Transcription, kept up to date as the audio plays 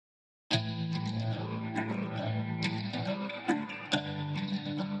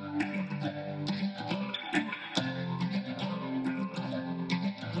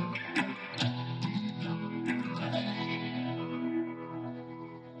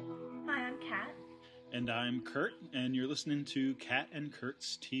Kat. And I'm Kurt, and you're listening to Kat and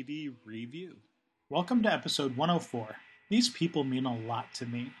Kurt's TV Review. Welcome to episode 104. These people mean a lot to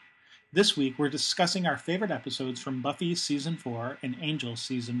me. This week, we're discussing our favorite episodes from Buffy Season 4 and Angel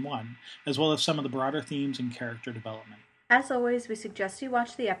Season 1, as well as some of the broader themes and character development. As always, we suggest you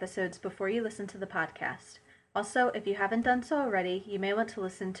watch the episodes before you listen to the podcast. Also, if you haven't done so already, you may want to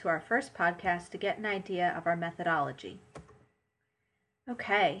listen to our first podcast to get an idea of our methodology.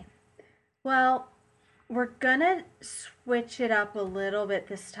 Okay. Well, we're gonna switch it up a little bit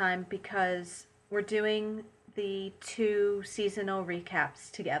this time because we're doing the two seasonal recaps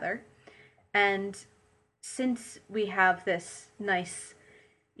together. And since we have this nice,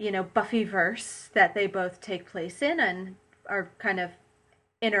 Buffyverse that they both take place in and are kind of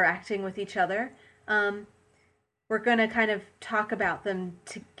interacting with each other, we're going to kind of talk about them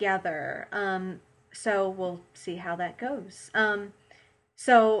together. So we'll see how that goes. I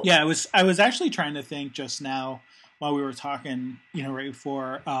was actually trying to think just now while we were talking, right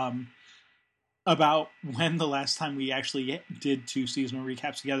before, about when the last time we actually did two seasonal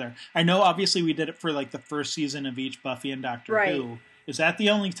recaps together. I know obviously we did it for like the first season of each Buffy and Doctor Who. Is that the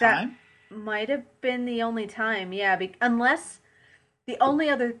only time? That might have been the only time, yeah. Unless the only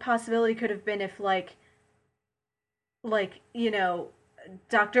other possibility could have been if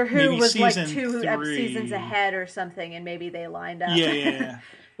Doctor Who maybe was like two seasons ahead or something, and maybe they lined up. Yeah.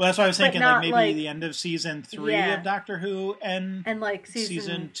 Well, that's what I was thinking. Maybe the end of season 3 of Doctor Who and like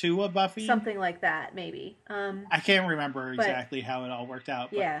season 2 of Buffy, something like that. Maybe. I can't remember exactly how it all worked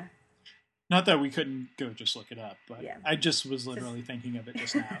out. But not that we couldn't go just look it up, but I just was literally thinking of it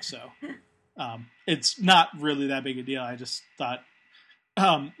just now. So it's not really that big a deal. I just thought.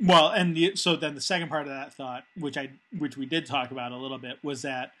 So then the second part of that thought, which we did talk about a little bit, was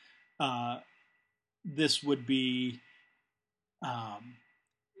that this would be.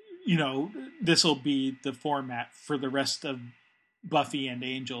 This will be the format for the rest of Buffy and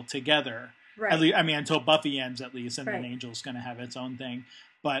Angel together. Right. At least, until Buffy ends, at least, and then Angel's going to have its own thing.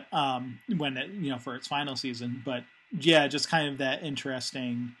 But when it, for its final season. But yeah, just kind of that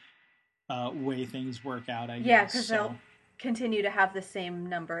interesting way things work out. I guess. Yeah, because they'll continue to have the same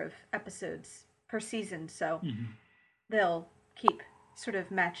number of episodes per season, so they'll keep sort of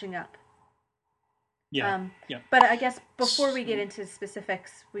matching up. Yeah. But I guess before we get into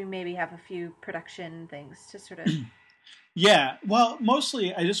specifics, we maybe have a few production things to sort of... Yeah, well,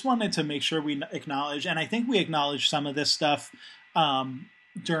 mostly I just wanted to make sure we acknowledge, and I think we acknowledged some of this stuff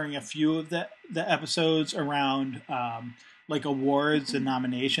during a few of the episodes around like awards and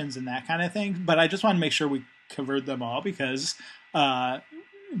nominations and that kind of thing, but I just want to make sure we covered them all because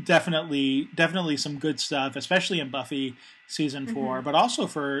definitely some good stuff, especially in Buffy season 4, but also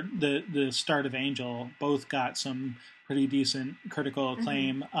for the start of Angel, both got some pretty decent critical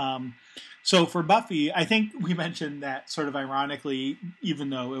acclaim. So for Buffy, I think we mentioned that sort of ironically, even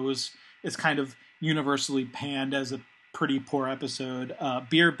though it's kind of universally panned as a pretty poor episode,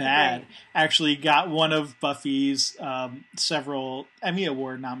 Beer Bad actually got one of Buffy's several Emmy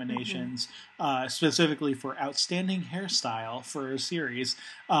Award nominations, specifically for Outstanding Hairstyle for a series.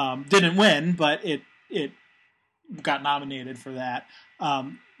 Didn't win, but it got nominated for that.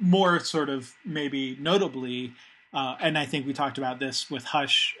 More sort of maybe notably, and I think we talked about this with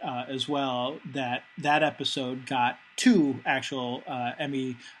Hush as well, that episode got 2 actual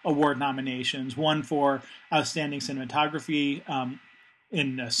Emmy Award nominations, one for Outstanding Cinematography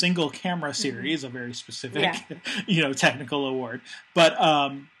in a single camera series, a very specific, technical award, but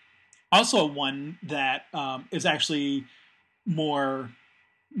also one that is actually more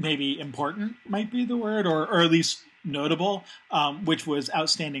maybe important might be the word, or at least notable, which was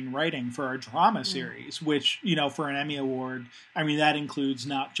Outstanding Writing for our drama series, which, for an Emmy Award, that includes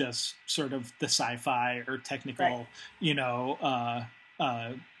not just sort of the sci-fi or technical,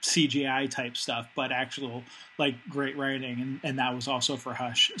 CGI type stuff, but actual like great writing. And that was also for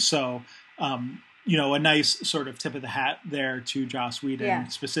Hush. So, a nice sort of tip of the hat there to Joss Whedon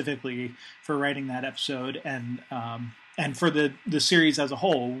specifically for writing that episode and for the series as a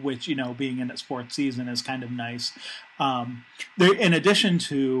whole, which, being in its 4th season is kind of nice. In addition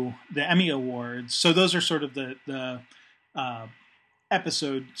to the Emmy Awards, so those are sort of the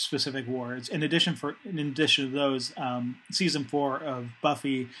episode specific awards. In addition to those, season 4 of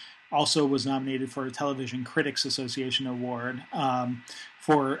Buffy also was nominated for a Television Critics Association Award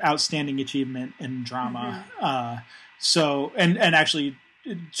for Outstanding Achievement in Drama. So actually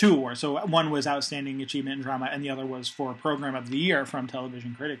 2 awards. So one was Outstanding Achievement in Drama, and the other was for Program of the Year from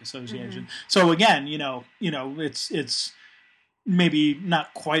Television Critics Association. So again, it's maybe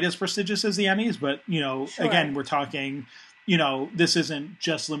not quite as prestigious as the Emmys, but again, we're talking this isn't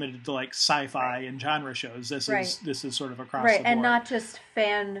just limited to like sci-fi Right. and genre shows. This Right. is sort of across Right, the board. and not just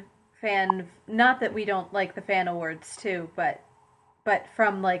fan. Not that we don't like the fan awards too, but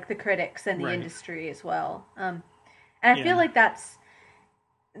from like the critics and the Right. industry as well. And I feel Yeah. like that's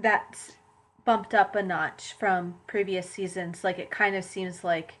bumped up a notch from previous seasons. Like it kind of seems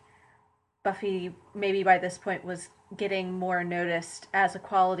like Buffy maybe by this point was getting more noticed as a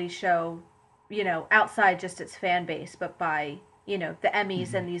quality show, outside just its fan base, but by, the Emmys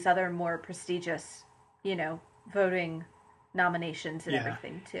Mhm. and these other more prestigious, voting nominations and Yeah.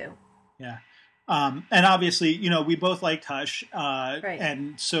 everything too. Yeah. And obviously, we both liked Hush, Right.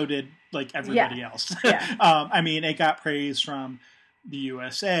 and so did like everybody Yeah. else. Yeah. I mean, it got praise from the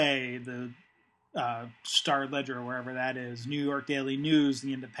USA, the Star Ledger, wherever that is, New York Daily News,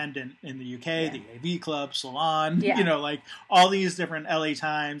 the Independent in the UK, Yeah. the AV Club, Salon, Yeah. like all these different LA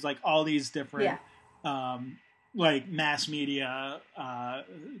Times, like all these different Yeah. like mass media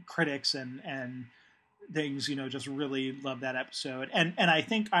critics and things, just really love that episode. And I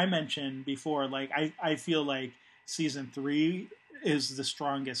think I mentioned before, like I feel like season 3 is the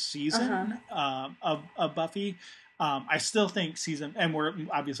strongest season of Buffy. I still think and we're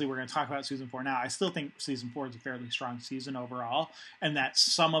going to talk about season 4 now. I still think season 4 is a fairly strong season overall, and that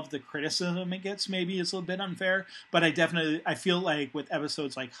some of the criticism it gets maybe is a little bit unfair. But I feel like with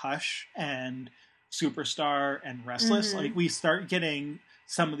episodes like Hush and Superstar and Restless, like we start getting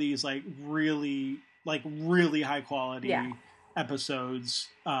some of these like really high quality episodes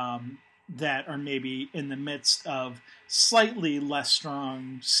that are maybe in the midst of slightly less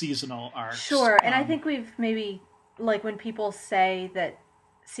strong seasonal arcs. Sure, and I think we've maybe, like when people say that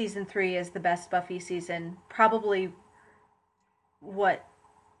season 3 is the best Buffy season, probably what,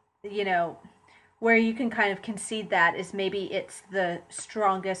 where you can kind of concede that is maybe it's the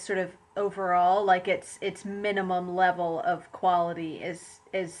strongest sort of overall, like its minimum level of quality is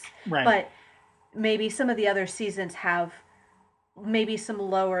right. But maybe some of the other seasons have maybe some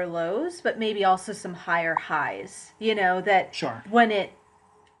lower lows, but maybe also some higher highs, that Sure. when it,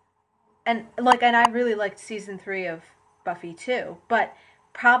 and I really liked season 3 of Buffy too, but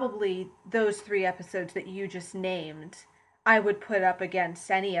probably those 3 episodes that you just named, I would put up against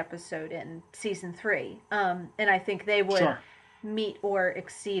any episode in season 3. And I think they would meet or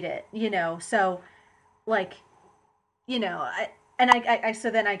exceed it, so like, so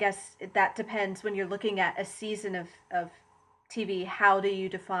then I guess that depends when you're looking at a season of TV, how do you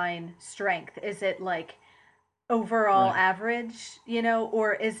define strength? Is it like overall average,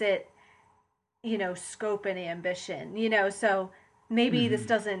 or is it, scope and ambition, so maybe this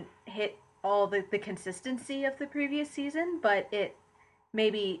doesn't hit all the consistency of the previous season, but it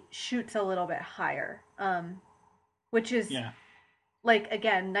maybe shoots a little bit higher, which is like,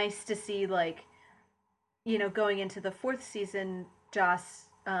 again, nice to see, like, going into the 4th season, Joss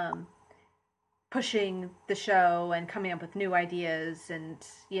pushing the show and coming up with new ideas, and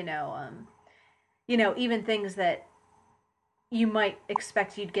even things that you might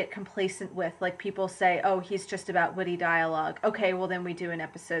expect you'd get complacent with, like people say, oh, he's just about witty dialogue. Okay, well then we do an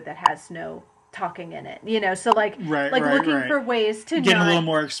episode that has no talking in it, so like looking for ways to get a little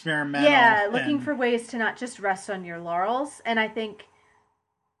more experimental, looking for ways to not just rest on your laurels. And I think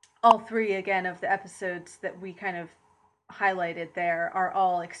all 3 again of the episodes that we kind of highlighted there are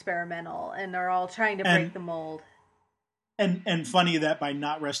all experimental and are all trying to break the mold. And funny that by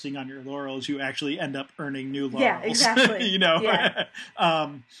not resting on your laurels, you actually end up earning new laurels. Yeah, exactly. Yeah.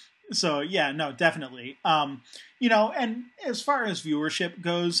 So yeah, no, definitely. And as far as viewership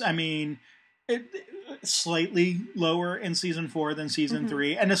goes, I mean, slightly lower in season 4 than season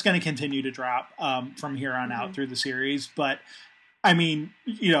 3, and it's going to continue to drop from here on out through the series. But I mean,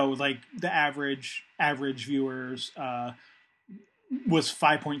 like the average viewers was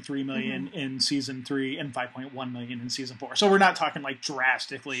 5.3 million in season 3 and 5.1 million in season 4. So we're not talking like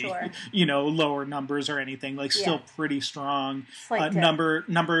drastically, lower numbers or anything. Like still pretty strong. Number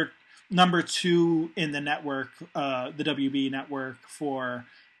 2 in the network, the WB network for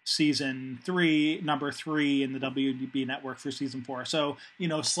season 3. Number 3 in the WB network for season 4. So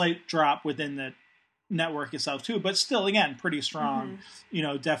slight drop within the network itself too, but still, again, pretty strong.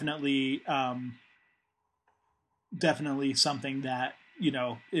 Definitely something that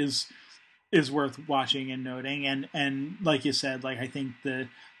is worth watching and noting. And like you said, like I think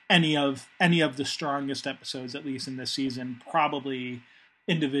any of the strongest episodes, at least in this season, probably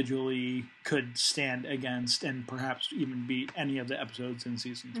individually could stand against and perhaps even beat any of the episodes in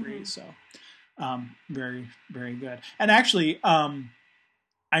season 3. So very, very good. And actually,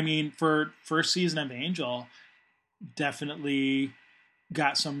 I mean, for first season of Angel, definitely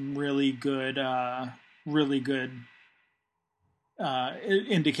got some really good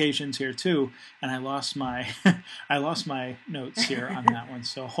indications here too, and I lost my I lost my notes here on that one.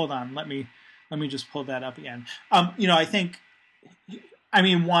 So hold on, let me just pull that up again. I think,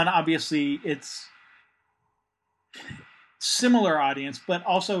 one, obviously it's similar audience, but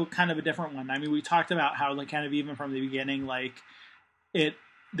also kind of a different one. I mean, we talked about how, like, kind of even from the beginning, like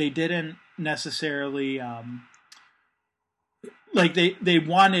they didn't necessarily like they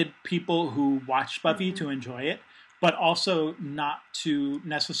wanted people who watched Buffy to enjoy it, but also not to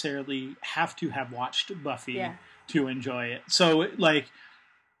necessarily have to have watched Buffy to enjoy it. So, like,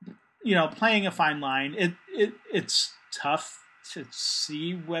 playing a fine line, it's tough to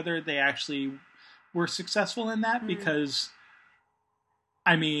see whether they actually were successful in that, because,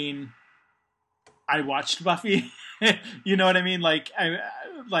 I watched Buffy. You know what I mean? Like,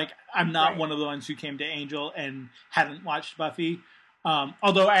 I'm not one of the ones who came to Angel and hadn't watched Buffy.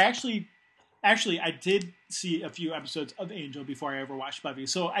 Although I did see a few episodes of Angel before I ever watched Buffy.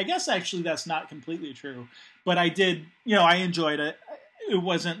 So I guess actually that's not completely true. But I did, I enjoyed it. It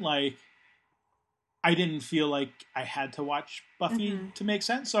wasn't like I didn't feel like I had to watch Buffy to make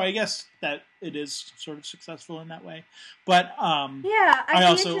sense. So I guess that it is sort of successful in that way. But I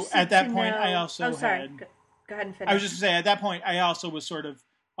also, at that point, I also Go ahead and finish. I was just going to say, at that point, I also was sort of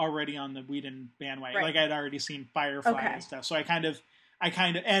already on the Whedon bandwagon. Right. Like, I'd already seen Firefly and stuff. So I kind of,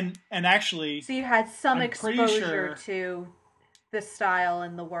 and actually... So you had some exposure to the style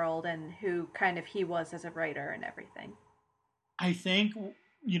and the world and who kind of he was as a writer and everything. I think,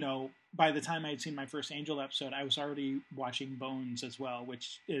 by the time I had seen my first Angel episode, I was already watching Bones as well,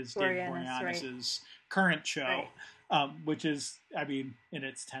 which is David Boreanaz's current show, which is, in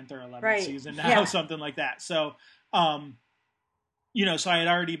its 10th or 11th season now, something like that. So, so I had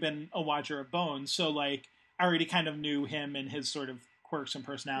already been a watcher of Bones, so, like, I already kind of knew him and his sort of quirks and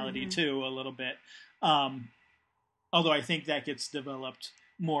personality, too, a little bit. Although I think that gets developed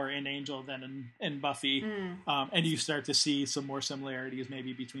more in Angel than in Buffy, and you start to see some more similarities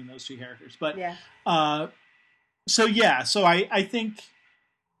maybe between those two characters. But so I think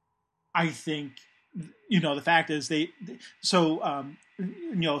the fact is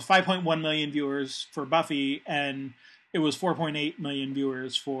 5.1 million viewers for Buffy, and it was 4.8 million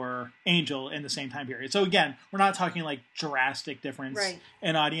viewers for Angel in the same time period. So again, we're not talking like drastic difference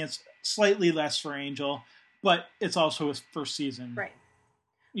in audience. Slightly less for Angel, but it's also his first season.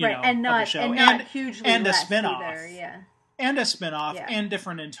 And not hugely and less a spin-off, either, and a spin-off, and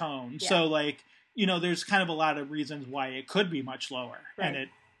different in tone. Yeah. So, like, there's kind of a lot of reasons why it could be much lower, and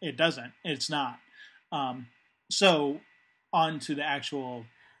it doesn't. It's not. So, on to the actual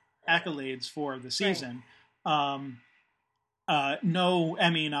accolades for the season. No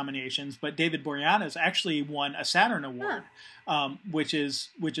Emmy nominations, but David Boreanaz actually won a Saturn Award, which is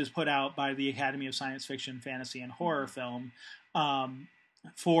put out by the Academy of Science Fiction, Fantasy, and Horror Film.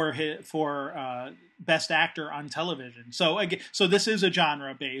 For best actor on television. So again, this is a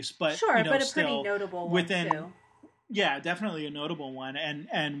genre base, but but a still pretty notable within, one too. Yeah, definitely a notable one,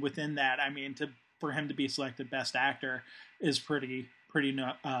 and within that, for him to be selected best actor is pretty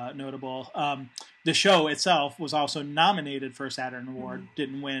notable. The show itself was also nominated for a Saturn Award,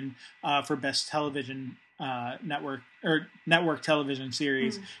 didn't win for best television network television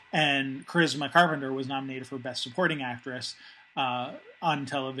series, and Charisma Carpenter was nominated for best supporting actress on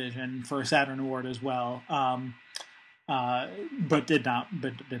television for a Saturn Award as well, but did not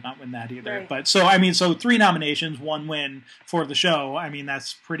win that either. But so 3 nominations, 1 win for the show.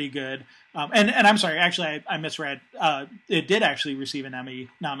 That's pretty good. And I'm sorry, actually I misread. It did actually receive an Emmy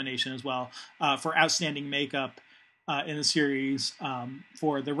nomination as well for outstanding makeup in the series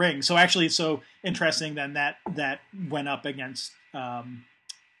for The Ring. So actually, so interesting then that went up against.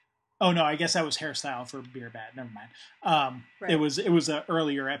 Oh no, I guess that was hairstyle for Beer Bad. Never mind. It was an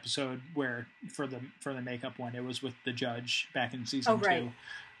earlier episode where for the makeup one, it was with the judge back in season 2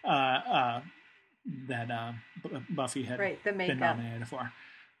 that Buffy had been nominated for.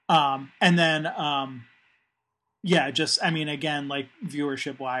 And then again, like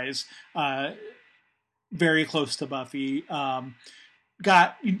viewership wise, very close to Buffy.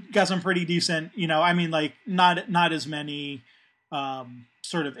 Got some pretty decent, not as many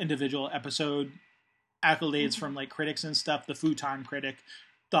sort of individual episode accolades from like critics and stuff. The Futon critic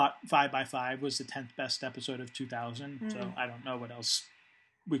thought 5x5 was the 10th best episode of 2000. So I don't know what else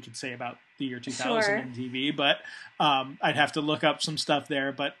we could say about the year 2000 in TV, but I'd have to look up some stuff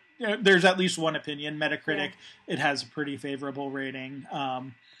there. But there's at least one opinion. Metacritic, it has a pretty favorable rating.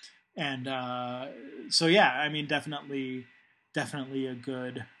 Definitely a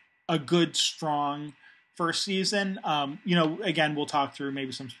good strong first season. Again, we'll talk through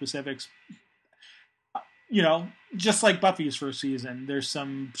maybe some specifics. just like Buffy's first season, there's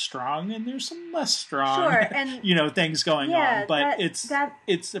some strong and there's some less strong, Sure, and things going on. But it's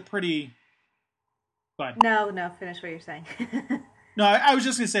a pretty. But no, finish what you're saying. no, I was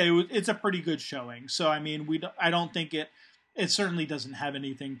just gonna say it's a pretty good showing. So I mean, I don't think it certainly doesn't have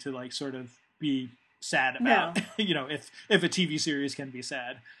anything to like sort of be sad about. No. If a TV series can be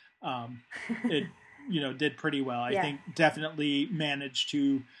sad, it did pretty well. I think definitely managed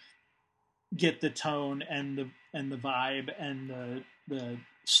to get the tone and the vibe and the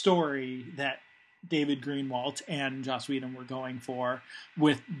story that David Greenwalt and Joss Whedon were going for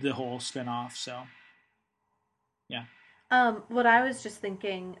with the whole spinoff. So, yeah. What I was just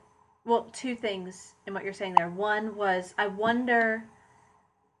thinking, well, two things in what you're saying there. One was, I wonder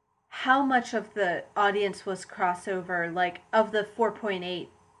how much of the audience was crossover, like of the 4.8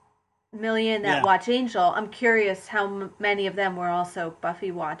 million that watch Angel. I'm curious how many of them were also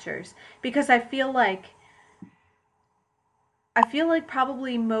Buffy watchers, because I feel like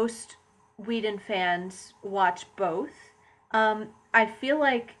probably most Whedon fans watch both. I feel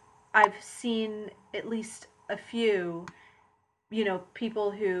like I've seen at least a few,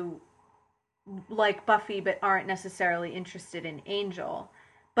 people who like Buffy but aren't necessarily interested in Angel.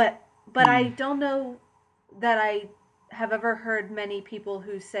 But I don't know that I have ever heard many people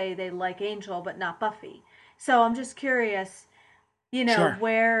who say they like Angel but not Buffy. So I'm just curious, Sure.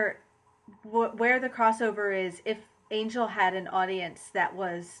 where the crossover is, if Angel had an audience that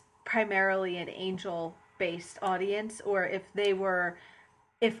was primarily an Angel based audience, or if they were,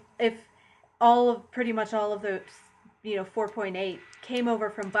 if pretty much all of those 4.8 came over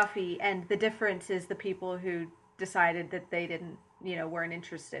from Buffy, and the difference is the people who decided that they didn't weren't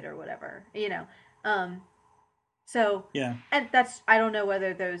interested or whatever. So yeah, and I don't know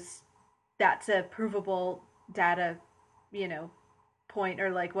whether that's a provable data point,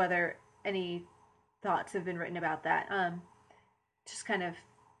 or like whether any thoughts have been written about that. Just kind of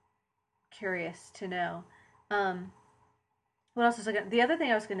curious to know. What else was I the other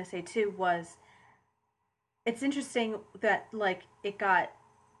thing I was going to say too was, it's interesting that like it got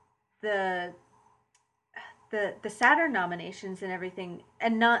the Saturn nominations and everything,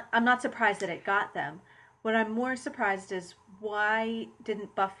 and I'm not surprised that it got them. What I'm more surprised is, why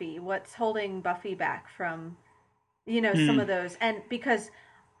didn't Buffy? What's holding Buffy back from some of those? And because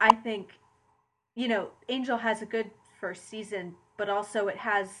I think Angel has a good first season, but also it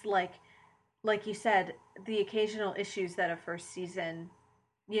has like you said, the occasional issues that a first season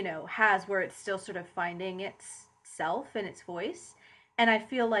has, where it's still sort of finding itself and its voice. And I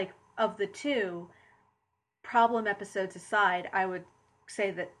feel like, of the two problem episodes aside, I would say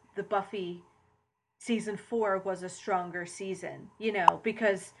that the Buffy season 4 was a stronger season,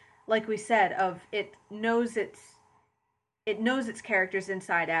 because like we said, it knows its characters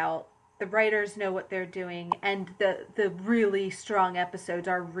inside out. The writers know what they're doing, and the really strong episodes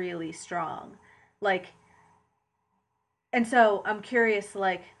are really strong. Like, and so I'm curious,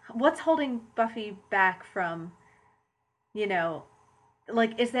 like, what's holding Buffy back from,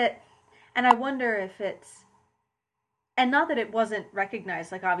 like, is that, and I wonder if it's, and not that it wasn't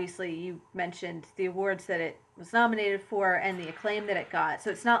recognized, like, obviously you mentioned the awards that it was nominated for and the acclaim that it got, so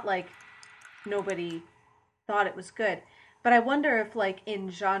it's not like nobody thought it was good. But I wonder if, like, in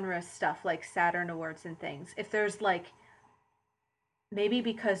genre stuff, like Saturn Awards and things, if there's, like, maybe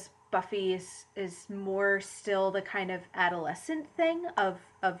because Buffy is more still the kind of adolescent thing of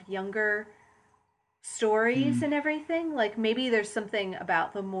younger stories and everything, like, maybe there's something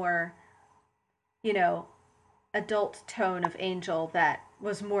about the more, adult tone of Angel that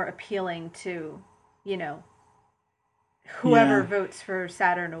was more appealing to, whoever votes for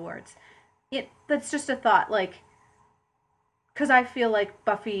Saturn Awards. That's just a thought, like, because I feel like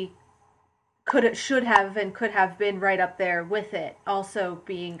Buffy should have and could have been right up there with it, also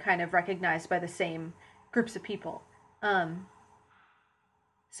being kind of recognized by the same groups of people.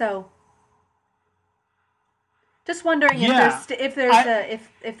 So just wondering if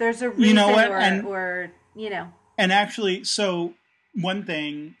there's a reason, or And actually, so one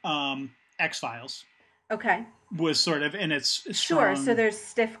thing, X-Files. Okay. Was sort of in its sure. So there's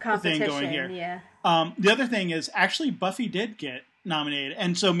stiff competition going here. Yeah. The other thing is, actually, Buffy did get nominated,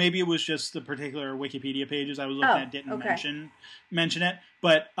 and so maybe it was just the particular Wikipedia pages I was looking at didn't mention it.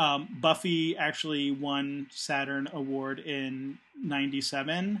 But Buffy actually won Saturn Award in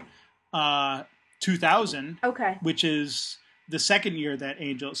 '97, 2000. Okay. Which is the second year that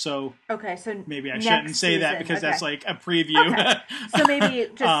Angel. So maybe I shouldn't say that, because that's like a preview. Okay. So maybe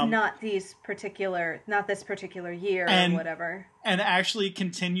just not this particular year or whatever. And actually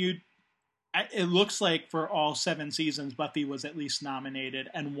continued. It looks like for all 7 seasons, Buffy was at least nominated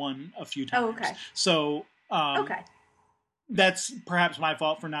and won a few times. Oh, okay. So Okay. That's perhaps my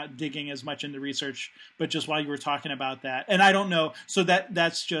fault for not digging as much into research, but just while you were talking about that, and I don't know, so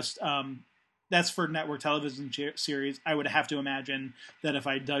that's just that's for network television series. I would have to imagine that if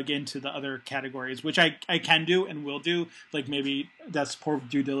I dug into the other categories, which I can do and will do, like maybe that's poor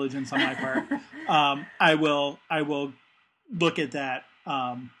due diligence on my part. I will look at that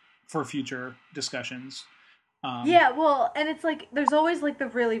for future discussions. Yeah, well, and it's like there's always like the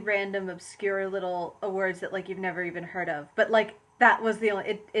really random, obscure little awards that like you've never even heard of. But like that was the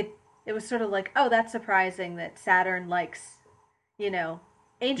only it was sort of like, oh, that's surprising that Saturn likes, you know,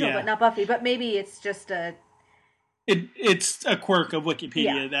 Angel Yeah. but not Buffy. But maybe it's just it's a quirk of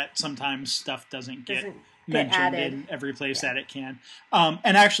Wikipedia Yeah. that sometimes stuff doesn't get doesn't get mentioned added. in every place Yeah. that it can.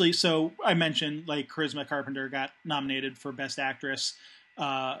 And actually, so I mentioned like Charisma Carpenter got nominated for Best Actress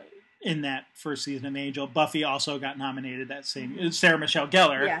in that first season of Angel. Buffy also got nominated that same. Sarah Michelle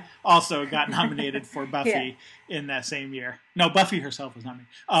Gellar Yeah. also got nominated for Buffy in that same year. No, Buffy herself was nominated.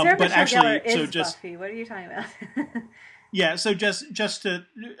 Sarah But Michelle actually, Gellar is so just Buffy. What are you talking about? yeah, so just to,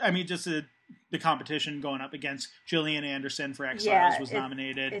 I mean, just to, the competition going up against Gillian Anderson for Exiles was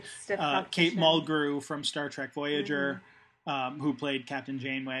nominated. It's stiff Kate competition. Mulgrew from Star Trek Voyager, who played Captain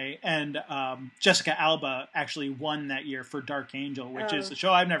Janeway, and Jessica Alba actually won that year for Dark Angel, which is a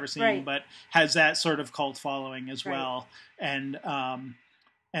show I've never seen, Right. but has that sort of cult following as Right. well, and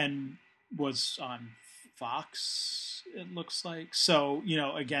was on Fox, it looks like. So, you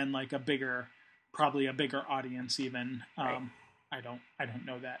know, again, like probably a bigger audience even. Right. I don't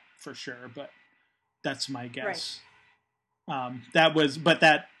know that for sure, but that's my guess. That was, but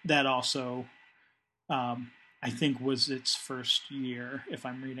that also, I think was its first year, if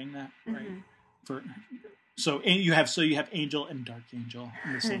I'm reading that right. So you have Angel and Dark Angel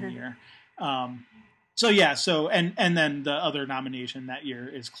in the same year. So yeah, and then the other nomination that year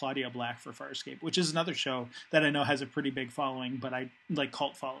is Claudia Black for Farscape, which is another show that I know has a pretty big following, but I like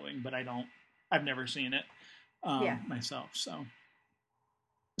cult following, but I've never seen it myself.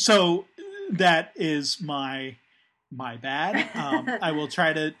 So that is my bad. I will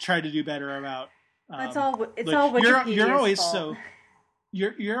try to do better about. It's all like, all Wikipedia's you're always fault.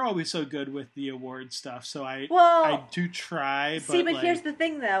 you're always so good with the award stuff. So I do try. But like, here's the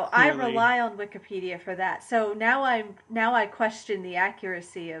thing, though. clearly, I rely on Wikipedia for that. So now I question the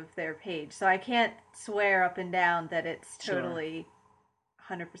accuracy of their page. So I can't swear up and down that it's totally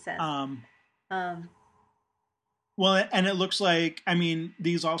 100%. Well, and it looks like, I mean,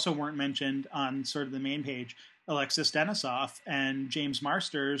 these also weren't mentioned on sort of the main page. Alexis Denisof and James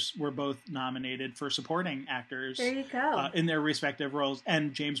Marsters were both nominated for supporting actors. There you go. In their respective roles.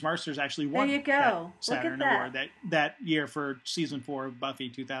 And James Marsters actually won there you go. that Look Saturn at Award that year for season 4 of Buffy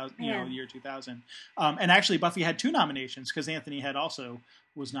 2000, Man. year 2000. And actually Buffy had 2 nominations because Anthony Head also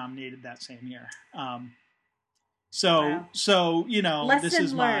was nominated that same year. So, you know, Lesson this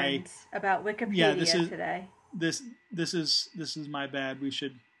is learned about Wikipedia today. This is my bad. We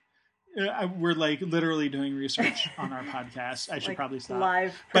should. We're like literally doing research on our podcast. I should probably stop.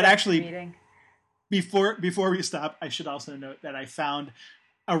 Live, but actually, meeting. before we stop, I should also note that I found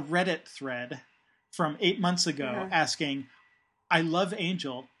a Reddit thread from 8 months ago asking, "I love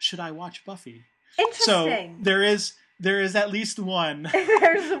Angel. Should I watch Buffy?" Interesting. So there is at least one.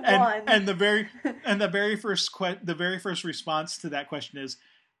 There's one. And the very first response to that question is,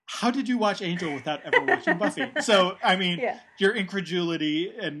 how did you watch Angel without ever watching Buffy? So, I mean, your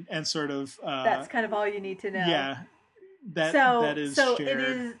incredulity and sort of... that's kind of all you need to know. Yeah. That is shared. It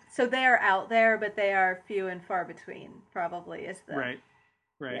is, so they are out there, but they are few and far between, probably, is the... Right.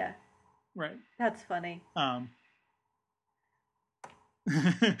 Yeah. Right. That's funny. And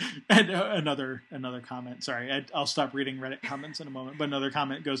another comment. Sorry, I'll stop reading Reddit comments in a moment. But another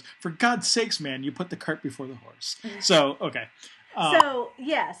comment goes, "For God's sakes, man, you put the cart before the horse." So, okay.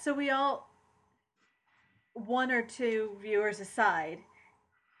 So we all, 1 or 2 viewers aside,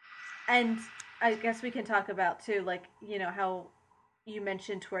 and I guess we can talk about too, like, you know, how you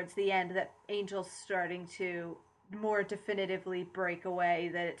mentioned towards the end that Angel's starting to more definitively break away,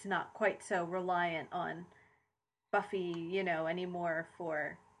 that it's not quite so reliant on Buffy, you know, anymore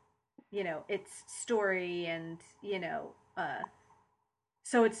for, you know, its story and, you know,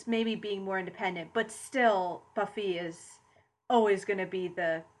 so it's maybe being more independent, but still Buffy is always going to be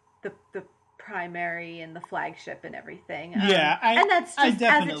the primary and the flagship and everything. And that's just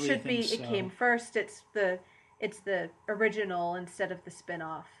as it should be. So. It came first. It's the original instead of the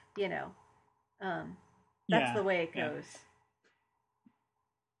spin-off, you know. That's the way it goes.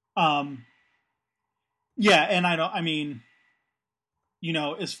 Yeah, and I mean, you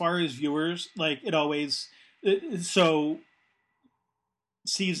know, as far as viewers, like, it always, so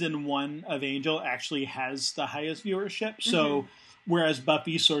season 1 of Angel actually has the highest viewership. So whereas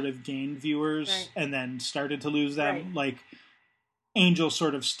Buffy sort of gained viewers and then started to lose them, like Angel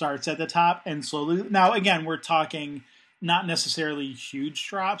sort of starts at the top and slowly. Now again, we're talking not necessarily huge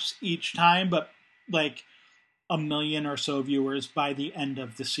drops each time, but like 1 million or so viewers by the end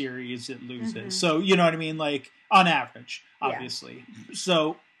of the series it loses. So you know what I mean? Like on average, obviously. Yeah.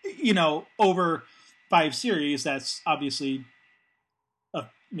 So, you know, over 5 series, that's obviously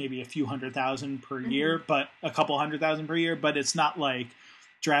maybe a few 100,000 per year, but a couple 100,000 per year, but it's not like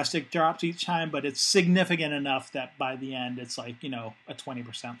drastic drops each time, but it's significant enough that by the end it's like, you know, a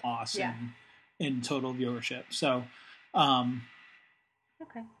 20% loss in total viewership. So,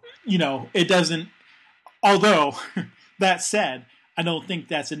 you know, it doesn't, although that said, I don't think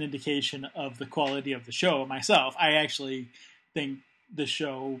that's an indication of the quality of the show myself. I actually think the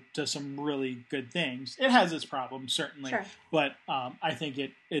show does some really good things. It has its problems, certainly, but I think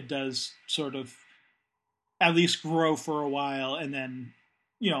it does sort of at least grow for a while and then,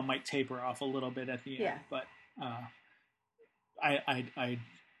 you know, might taper off a little bit at the end. But I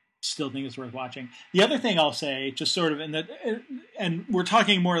still think it's worth watching. The other thing I'll say, just sort of and we're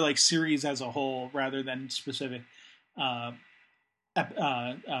talking more like series as a whole rather than specific,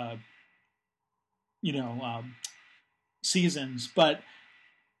 seasons. But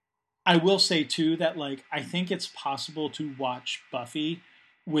I will say too that like I think it's possible to watch Buffy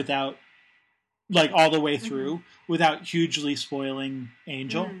without like all the way through without hugely spoiling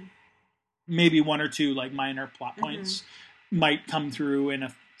Angel. Maybe 1 or 2 like minor plot points might come through in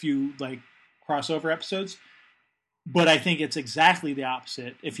a few like crossover episodes, but I think it's exactly the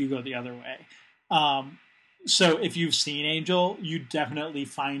opposite if you go the other way. So if you've seen Angel, you definitely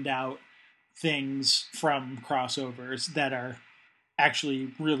find out things from crossovers that are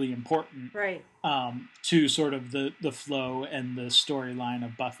actually really important, to sort of the flow and the storyline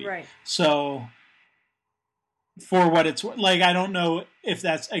of Buffy. So for what it's like, I don't know if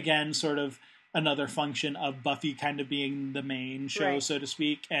that's again sort of another function of Buffy kind of being the main show, so to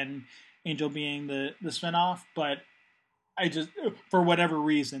speak, and Angel being the spinoff, but I just, for whatever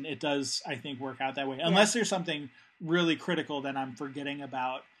reason, it does, I think, work out that way. Unless there's something really critical that I'm forgetting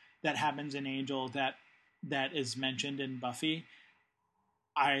about that happens in Angel that is mentioned in Buffy.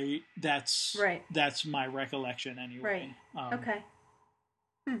 That's my recollection anyway. Okay.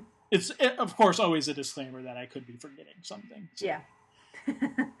 It's of course always a disclaimer that I could be forgetting something. So. Yeah.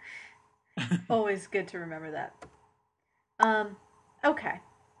 Always good to remember that. Okay.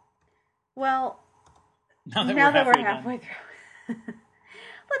 Well, now that we're halfway through,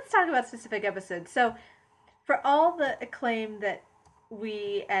 let's talk about specific episodes. So, for all the acclaim that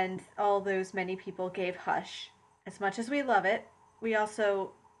we and all those many people gave Hush, as much as we love it, we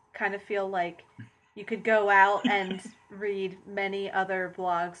also kind of feel like you could go out and read many other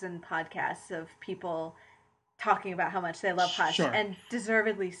blogs and podcasts of people talking about how much they love Hush, and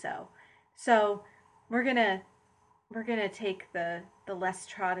deservedly so. So we're gonna take the less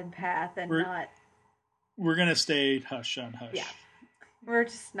trodden path and we're gonna stay hush on Hush. Yeah, we're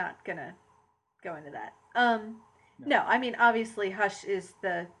just not gonna go into that. No, I mean obviously Hush is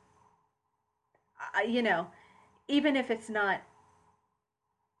the even if it's not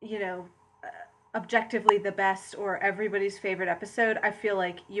objectively the best or everybody's favorite episode, I feel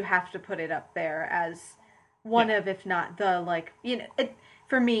like you have to put it up there as one of, if not the,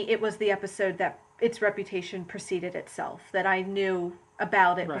 for me, it was the episode that its reputation preceded itself, that I knew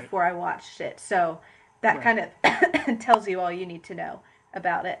about it before I watched it. So that kind of tells you all you need to know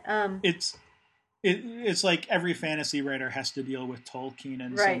about it. It's like every fantasy writer has to deal with Tolkien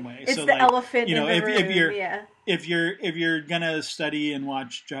in some way. It's so the elephant in the room. If you're gonna study and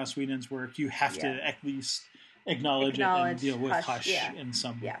watch Joss Whedon's work, you have to at least acknowledge it and deal with Hush in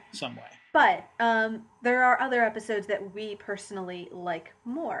some way. But there are other episodes that we personally like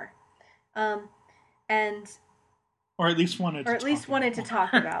more, or at least wanted to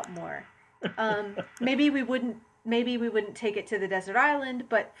talk about more. Maybe we wouldn't take it to the desert island,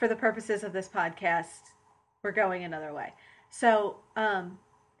 but for the purposes of this podcast, we're going another way. So,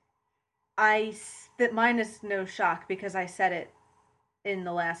 that mine is no shock because I said it in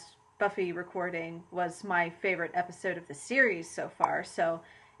the last Buffy recording was my favorite episode of the series so far. So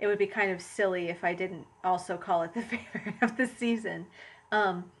it would be kind of silly if I didn't also call it the favorite of the season.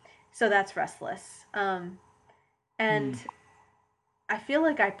 So that's Restless. And I feel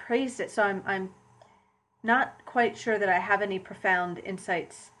like I praised it, so I'm not quite sure that I have any profound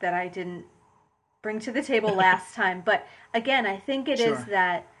insights that I didn't bring to the table last time. But again, I think it is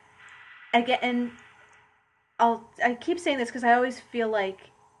that, again, and I keep saying this because I always feel like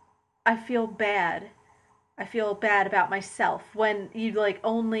I feel bad. I feel bad about myself when you like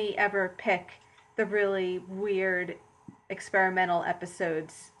only ever pick the really weird experimental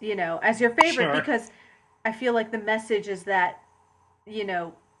episodes, as your favorite, Sure. because I feel like the message is that, you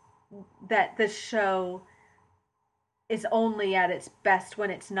know, that the show is only at its best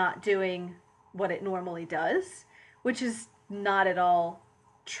when it's not doing what it normally does, which is not at all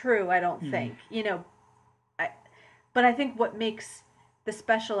true, I don't Mm. think. I, but I think what makes the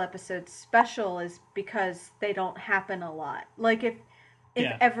special episodes special is because they don't happen a lot. Like if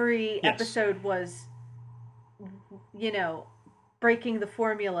Yeah. every Yes. episode was, you know, breaking the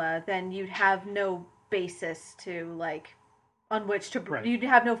formula, then you'd have no basis to like on which to Right. you'd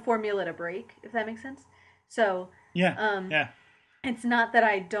have no formula to break, if that makes sense. So, Yeah. um Yeah. it's not that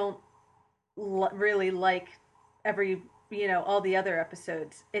I don't really like every, all the other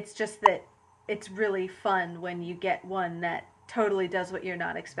episodes. It's just that it's really fun when you get one that totally does what you're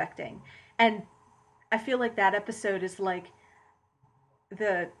not expecting. And I feel like that episode is like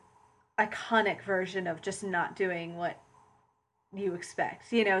the iconic version of just not doing what you expect.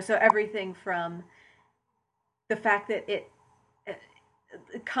 So everything from the fact that it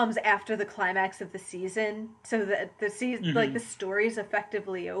comes after the climax of the season, so that the season, like, Hmm. the story's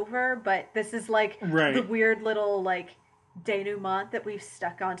effectively over, but this is like the Right. weird little like denouement that we've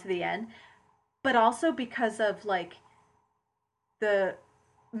stuck onto the end. But also because of like the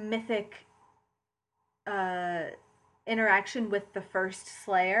mythic uh interaction with the first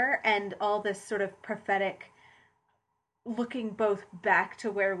Slayer and all this sort of prophetic looking both back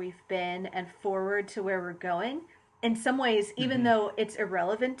to where we've been and forward to where we're going. In some ways, even Hmm. though it's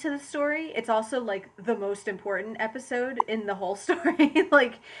irrelevant to the story, it's also like the most important episode in the whole story.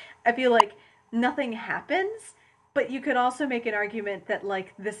 Like, I feel like nothing happens, but you could also make an argument that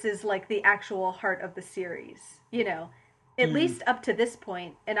like this is like the actual heart of the series, at Hmm. least up to this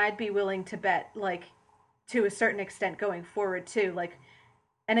point, and I'd be willing to bet like to a certain extent going forward too. Like,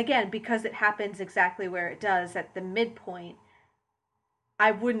 and again, because it happens exactly where it does at the midpoint,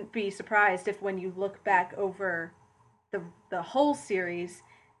 I wouldn't be surprised if when you look back over the whole series,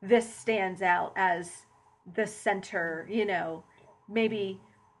 this stands out as the center, maybe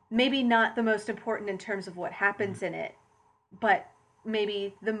maybe not the most important in terms of what happens in it, but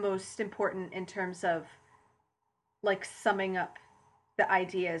maybe the most important in terms of like summing up the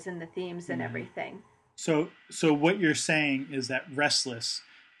ideas and the themes and Hmm. everything. So what you're saying is that Restless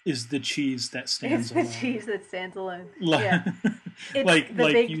is the cheese that It's stands the alone. cheese that stands alone. Like, Yeah. It's the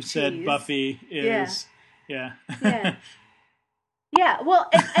like you big said, cheese. Buffy Yeah. is. Yeah. Yeah. Yeah. Well,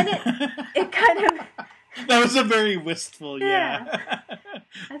 and it kind of, That was a very wistful, yeah. yeah.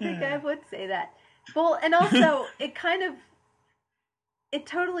 I think I Yeah. would say that. Well, and also it kind of, it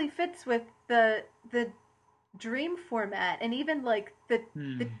totally fits with the dream format, and even like the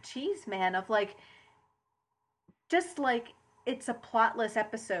Hmm. cheese man of like, just like, it's a plotless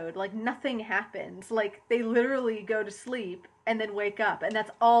episode, like nothing happens, like they literally go to sleep and then wake up, and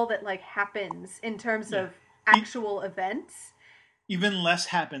that's all that like happens in terms Yeah. of E- actual events. Even less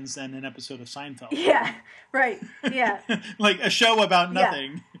happens than an episode of Seinfeld. Yeah, right. Yeah. Like a show about Yeah.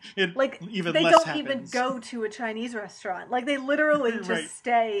 nothing. It Like even they less don't even happens. go to a Chinese restaurant. Like they literally Right. just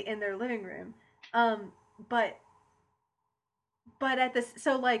stay in their living room. Um, but at this,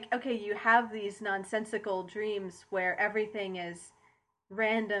 so like, okay, you have these nonsensical dreams where everything is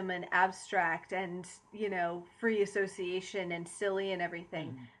random and abstract and, free association and silly and everything.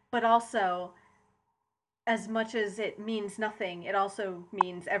 Mhm. But also, as much as it means nothing, it also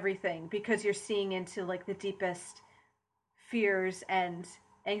means everything, because you're seeing into like the deepest fears and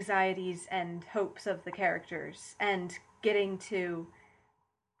anxieties and hopes of the characters and getting to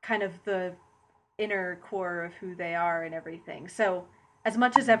kind of the inner core of who they are and everything. So, as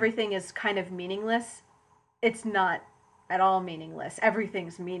much as Mhm. everything is kind of meaningless, it's not at all meaningless.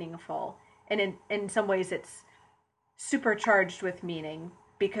 Everything's meaningful. And in some ways, it's supercharged with meaning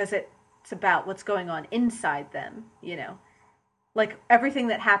because it's about what's going on inside them. Like everything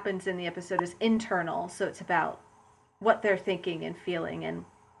that happens in the episode is internal, so it's about what they're thinking and feeling and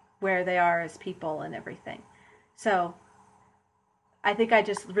where they are as people and everything. So I think I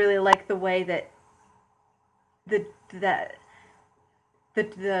just really like the way that the the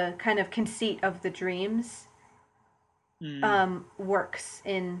the kind of conceit of the dreams Mm. works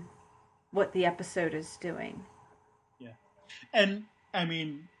in what the episode is doing. Yeah. And I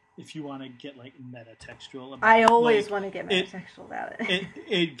mean, if you want to get like metatextual I about it, always like want to get it metatextual about it.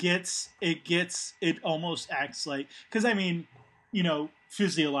 it almost acts like, because I mean,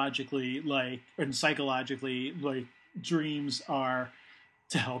 physiologically, like, and psychologically, like, dreams are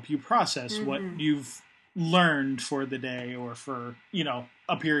to help you process what Mm-hmm. you've learned for the day or for,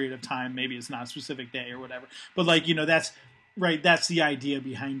 a period of time. Maybe it's not a specific day or whatever. But like, that's right. That's the idea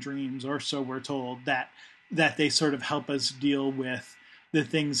behind dreams, or so we're told, that they sort of help us deal with the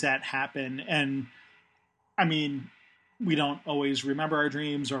things that happen. And I mean, we don't always remember our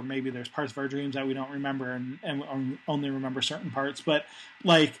dreams, or maybe there's parts of our dreams that we don't remember and only remember certain parts. But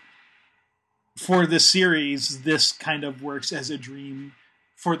like for the series, this kind of works as a dream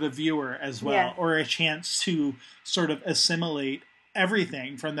for the viewer as well, or a chance to sort of assimilate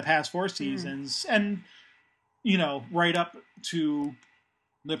everything from the past 4 seasons and, right up to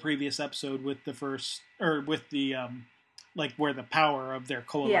the previous episode with the first, or with the, like where the power of their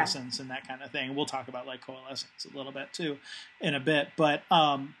coalescence and that kind of thing. We'll talk about like coalescence a little bit too in a bit, but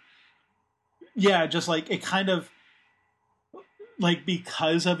just like it kind of like,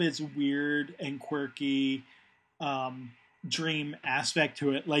 because of its weird and quirky dream aspect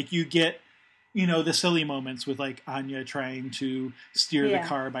to it, like you get, the silly moments with like Anya trying to steer the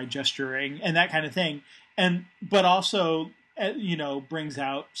car by gesturing and that kind of thing. But also, brings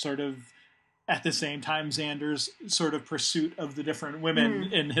out sort of at the same time Xander's sort of pursuit of the different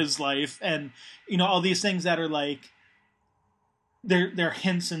women in his life, and all these things that are like they're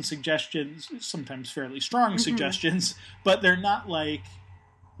hints and suggestions, sometimes fairly strong suggestions, but they're not like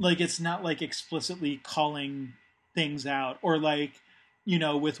it's not like explicitly calling things out, or like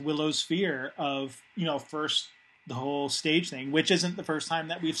with Willow's fear of first the whole stage thing, which isn't the first time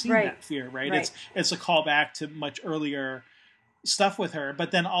that we've seen that fear, right? It's a callback to much earlier stuff with her,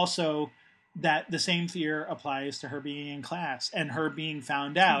 but then also that the same fear applies to her being in class and her being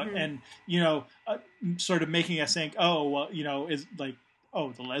found out, and sort of making us think, oh well, is like,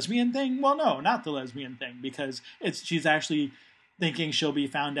 oh, the lesbian thing? Well, no, not the lesbian thing, because she's actually thinking she'll be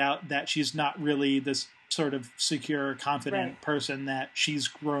found out that she's not really this sort of secure, confident person that she's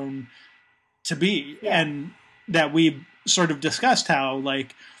grown to be, and that we sort of discussed how,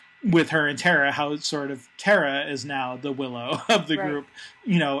 like, with her and Tara, how sort of Tara is now the Willow of the group,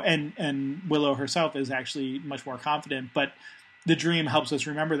 and Willow herself is actually much more confident, but the dream helps us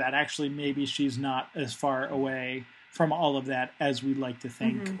remember that actually maybe she's not as far away from all of that as we'd like to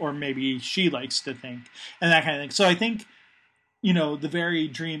think, or maybe she likes to think, and that kind of thing. So I think, the very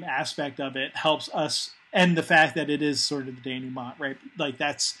dream aspect of it helps us, and the fact that it is sort of the denouement, right? Like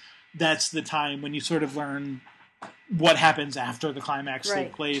that's the time when you sort of learn what happens after the climax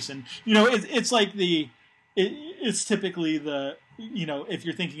take place, and it's like it's typically the, if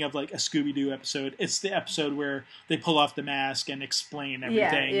you're thinking of like a Scooby-Doo episode, it's the episode where they pull off the mask and explain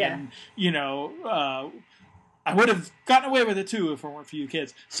everything, and I would have gotten away with it too if it weren't for you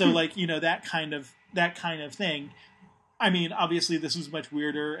kids. So like that kind of thing. I mean, obviously this is much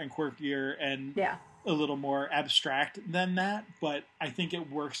weirder and quirkier and a little more abstract than that, but I think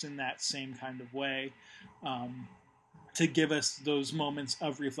it works in that same kind of way. To give us those moments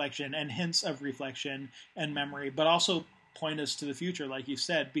of reflection and hints of reflection and memory, but also point us to the future, like you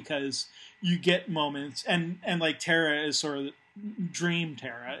said, because you get moments, and like Tara is sort of, Dream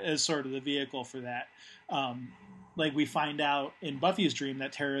Tara is sort of the vehicle for that. Like we find out in Buffy's dream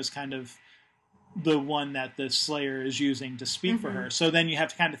that Tara is kind of the one that the Slayer is using to speak for her. So then you have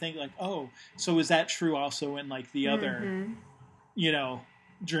to kind of think like, oh, so is that true also in like the other,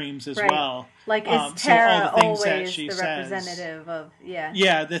 dreams as well? Like, is Tara so always the representative of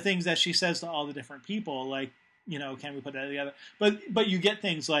the things that she says to all the different people, like, can we put that together? But you get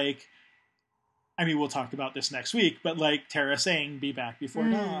things like, I mean, we'll talk about this next week, but like Tara saying "be back before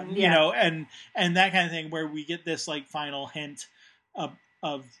dawn," and that kind of thing, where we get this like final hint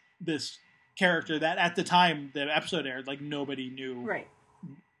of this character that at the time the episode aired, like nobody knew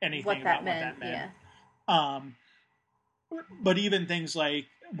anything about what that meant. But even things like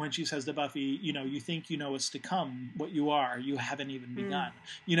when she says to Buffy, you think you know what's to come, what you are, you haven't even begun.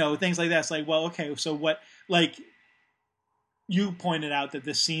 Things like that. It's like, well, okay, so what, like, you pointed out that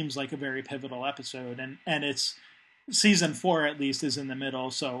this seems like a very pivotal episode, and it's season 4 at least is in the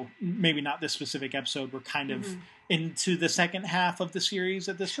middle, so maybe not this specific episode. We're kind of into the second half of the series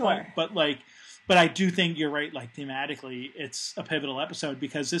at this point, but I do think you're right. Like thematically, it's a pivotal episode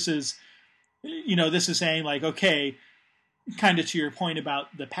because this is saying like, okay, kind of to your point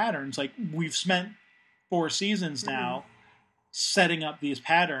about the patterns, like we've spent 4 seasons now setting up these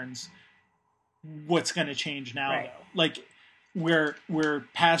patterns. What's going to change now though? Like we're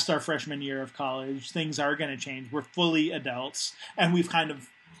past our freshman year of college. Things are going to change. We're fully adults, and we've kind of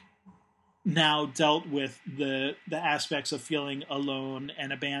now dealt with the aspects of feeling alone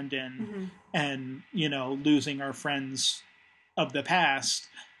and abandoned and losing our friends of the past.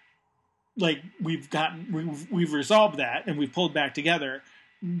 Like we've resolved that and we've pulled back together.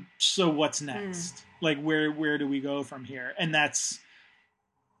 so what's next? Like where do we go from here? And that's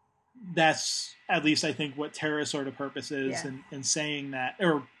at least I think what Tara sort of purpose is in saying that,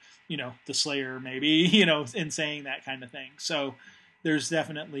 or the Slayer maybe, in saying that kind of thing. So there's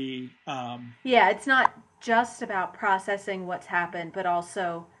definitely it's not just about processing what's happened, but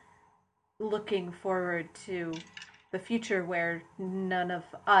also looking forward to the future where none of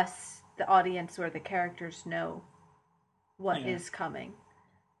us, the audience or the characters, know what is coming.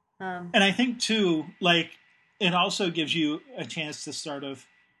 And I think too, like, it also gives you a chance to sort of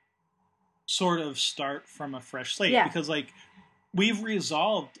start from a fresh slate, because like we've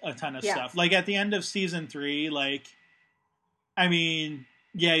resolved a ton of stuff. Like at the end of season 3, like, I mean,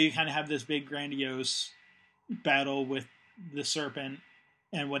 you kind of have this big grandiose battle with the serpent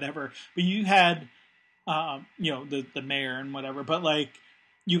and whatever, but you had the mayor and whatever, but like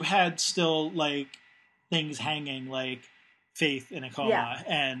you had still like things hanging, like Faith in a coma,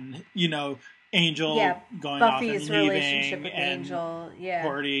 and Angel going Buffy's off and relationship leaving, with and Angel,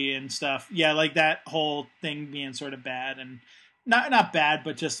 Cordy and stuff. Like that whole thing being sort of bad, and not bad,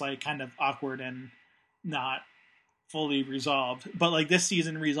 but just like kind of awkward and not fully resolved. But like this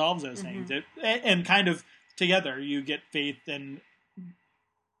season resolves those things, and kind of together you get Faith and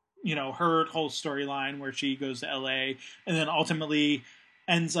her whole storyline where she goes to LA and then ultimately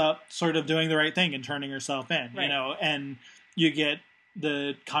ends up sort of doing the right thing and turning herself in, and you get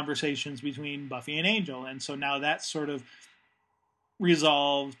the conversations between Buffy and Angel, and so now that's sort of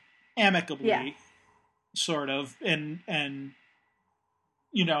resolved amicably, sort of, and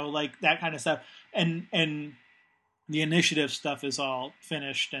like that kind of stuff, and the initiative stuff is all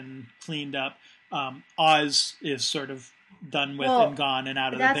finished and cleaned up. Oz is sort of done with and gone and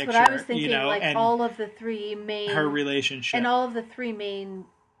out of the picture. That's what I was thinking. Like and all of the three main her relationship, and all of the three main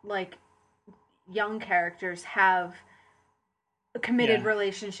like young characters have committed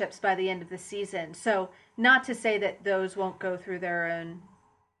relationships by the end of the season. So not to say that those won't go through their own.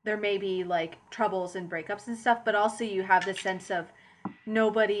 There may be like troubles and breakups and stuff, but also you have the sense of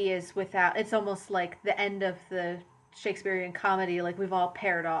nobody is without. It's almost like the end of the Shakespearean comedy. Like we've all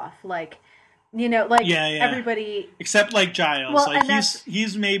paired off. Like. Everybody except like Giles. Well, like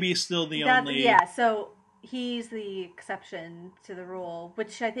he's maybe still the only. So he's the exception to the rule,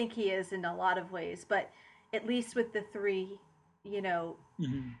 which I think he is in a lot of ways. But at least with the three,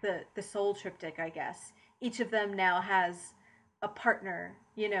 the soul triptych, I guess each of them now has a partner,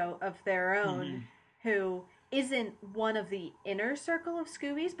 of their own who isn't one of the inner circle of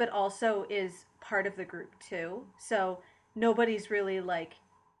Scoobies, but also is part of the group too. So nobody's really like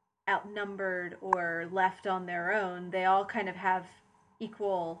outnumbered or left on their own. They all kind of have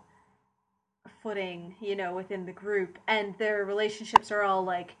equal footing, within the group, and their relationships are all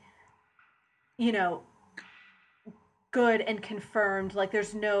like, good and confirmed. Like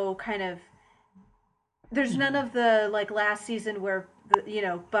there's no kind of there's none of the like last season where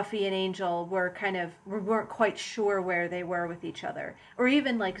Buffy and Angel we weren't quite sure where they were with each other, or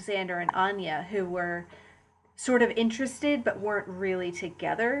even like Xander and Anya, who were sort of interested but weren't really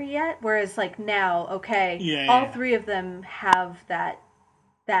together yet, whereas like now all three of them have that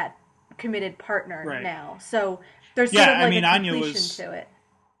committed partner now, so there's sort of like a completion to it.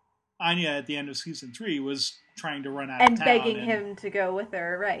 Anya at the end of season 3 was trying to run out and of town begging him to go with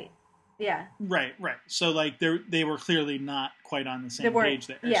her, right. So like they were clearly not quite on the same page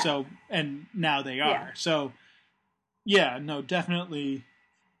there, so, and now they are, so no, definitely.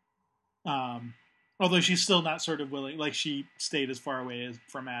 Although she's still not sort of willing, like she stayed as far away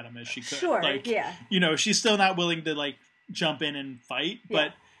from Adam as she could. Sure, like, she's still not willing to like jump in and fight.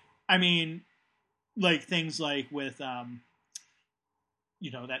 But I mean, like things like with that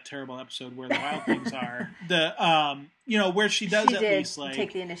terrible episode where the Wild Things are, the where she does at least like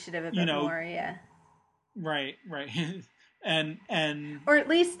take the initiative a bit more, Right, and or at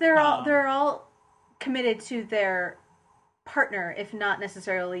least they're all committed to their partner, if not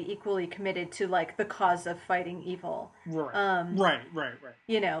necessarily equally committed to like the cause of fighting evil. Right.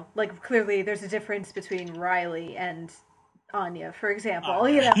 Like clearly there's a difference between Riley and Anya, for example.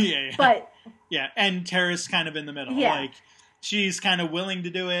 But and Tara's kind of in the middle. Like she's kind of willing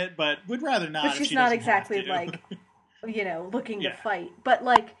to do it, but would rather not. But she's not exactly like looking to fight. But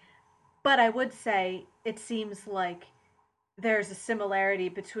I would say it seems like there's a similarity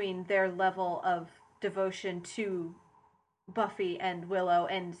between their level of devotion to Buffy and Willow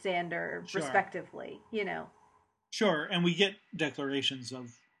and Xander, respectively, Sure, and we get declarations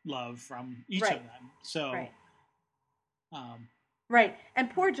of love from each of them. So, right. And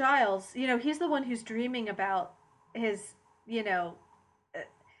poor Giles, he's the one who's dreaming about his,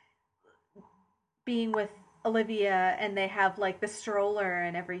 being with Olivia, and they have like the stroller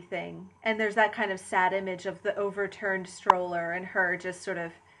and everything. And there's that kind of sad image of the overturned stroller and her just sort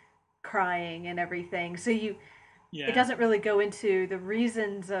of crying and everything. So it doesn't really go into the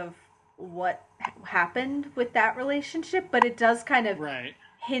reasons of what happened with that relationship, but it does kind of Right.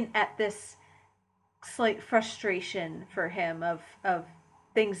 hint at this slight frustration for him of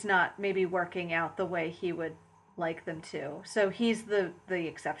things not maybe working out the way he would like them to. So he's the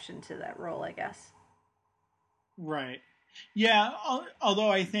exception to that rule, I guess. Right. Yeah, although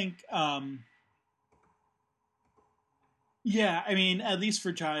I think yeah, I mean, at least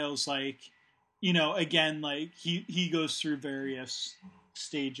for Giles, like, you know, again, like he goes through various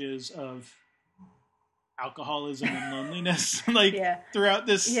stages of alcoholism and loneliness, like throughout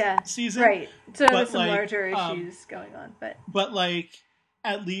this season. Right. So but there's some like, larger issues going on, but like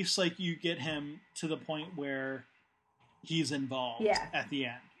at least like you get him to the point where he's involved at the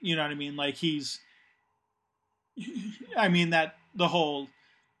end. You know what I mean? Like I mean that the whole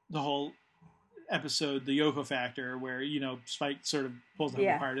episode, the Yoko factor, where, you know, Spike sort of pulls him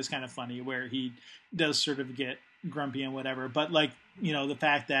apart is kind of funny, where he does sort of get grumpy and whatever. But like, you know, the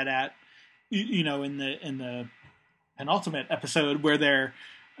fact that at, you know, in the penultimate episode where they're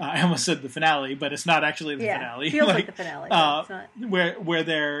I almost said the finale, but it's not actually the finale. Feels like the finale. But it's not. Where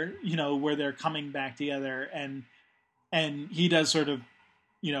they're, you know, where they're coming back together, and he does sort of,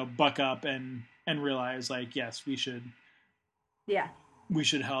 you know, buck up and realize, like, yes, we should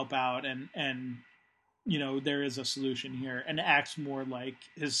help out, and you know, there is a solution here, and acts more like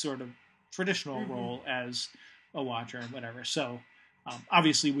his sort of traditional role as a watcher and whatever. So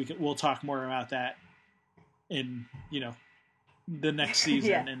obviously we'll talk more about that in, you know, the next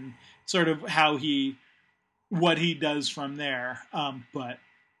season and sort of what he does from there. But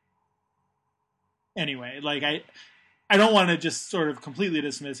anyway, like I don't want to just sort of completely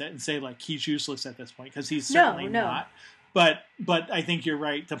dismiss it and say like he's useless at this point, because he's certainly not. But I think you're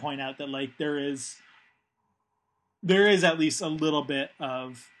right to point out that like there is at least a little bit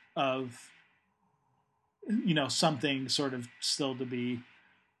of you know, something sort of still to be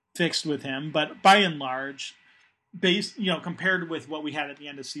fixed with him. But by and large, based, you know, compared with what we had at the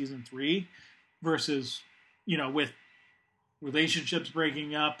end of season 3 versus, you know, with relationships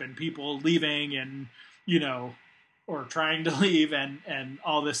breaking up and people leaving and, you know, or trying to leave and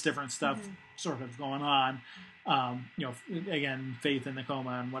all this different stuff sort of going on, you know, again, Faith in the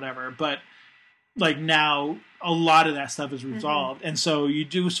coma and whatever. But like now a lot of that stuff is resolved. And so you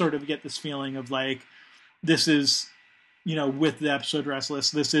do sort of get this feeling of like, this is, you know, with the episode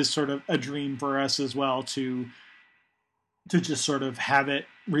Restless, this is sort of a dream for us as well to just sort of have it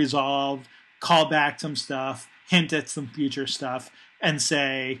resolved, call back some stuff, hint at some future stuff, and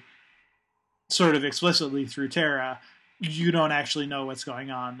say sort of explicitly through Tara, you don't actually know what's going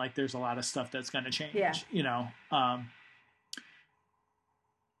on. Like there's a lot of stuff that's going to change, you know?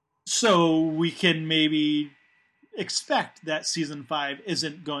 So we can maybe expect that season 5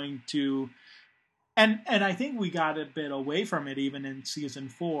 isn't going to, and I think we got a bit away from it even in season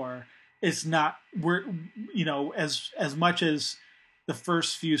 4. It's not, we're, you know, as much as the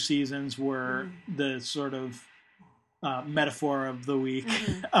first few seasons were the sort of metaphor of the week,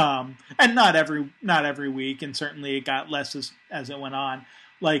 and not every week, and certainly it got less as it went on.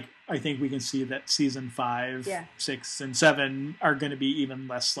 Like I think we can see that season 5, 6, and 7 are going to be even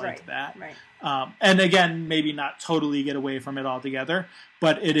less like that. Right. And again, maybe not totally get away from it altogether,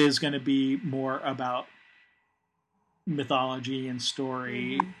 but it is going to be more about mythology and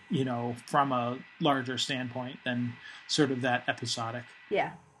story, you know, from a larger standpoint than sort of that episodic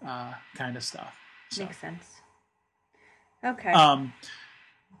kind of stuff. So. Makes sense. Okay.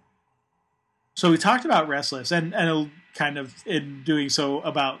 So we talked about Restless, and kind of in doing so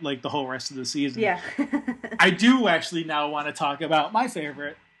about like the whole rest of the season. Yeah. I do actually now want to talk about my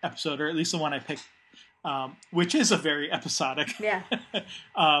favorite episode, or at least the one I picked, which is a very episodic. Yeah.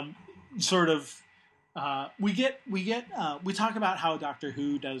 Sort of. We talk about how Doctor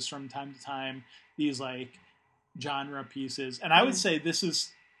Who does from time to time these like genre pieces, and I would say this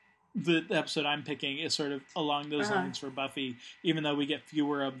is the episode I'm picking is sort of along those lines for Buffy, even though we get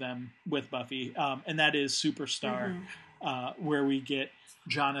fewer of them with Buffy, and that is Superstar, where we get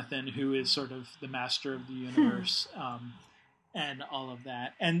Jonathan, who is sort of the master of the universe, and all of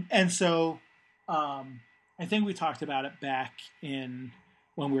that, and so I think we talked about it back in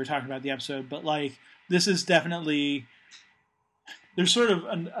when we were talking about the episode, but like this is definitely, there's sort of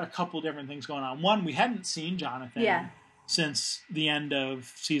a couple different things going on. One, we hadn't seen Jonathan since the end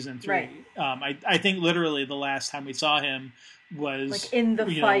of season 3. Right. I think literally the last time we saw him was like in the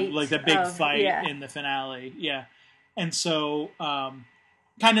fight, like the big fight in the finale. Yeah. And so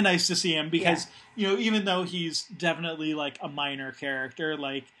kind of nice to see him because, you know, even though he's definitely like a minor character,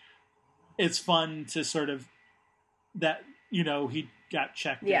 like it's fun to sort of that, you know, he got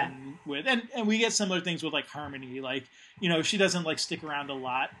checked in with, and we get similar things with like Harmony, like, you know, she doesn't like stick around a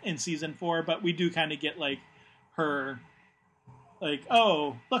lot in season 4, but we do kind of get like her like,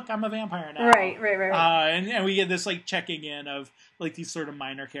 oh, look, I'm a vampire now. Right. And we get this like checking in of like these sort of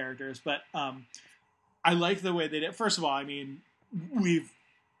minor characters, but I like the way they did. First of all, I mean, we've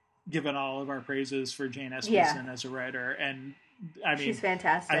given all of our praises for Jane Espenson as a writer, and I mean, she's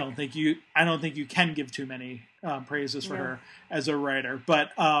fantastic. I don't think you can give too many praises for her as a writer,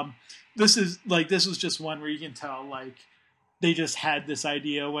 but this is just one where you can tell like they just had this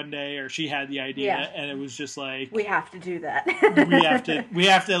idea one day, or she had the idea, and it was just like, we have to do that. we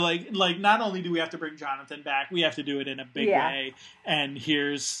have to like not only do we have to bring Jonathan back, we have to do it in a big way, and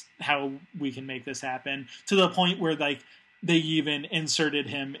here's how we can make this happen, to the point where like they even inserted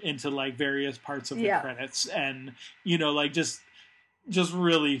him into like various parts of the credits, and you know, like just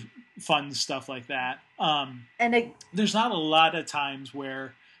really fun stuff like that. There's not a lot of times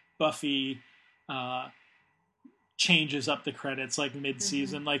where Buffy changes up the credits like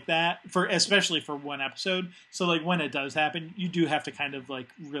mid-season like that, especially for one episode. So like when it does happen, you do have to kind of like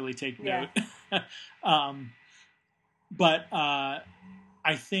really take note. But I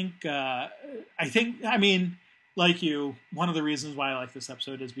think I mean, like you, one of the reasons why I like this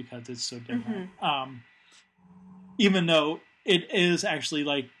episode is because it's so different. Even though it is actually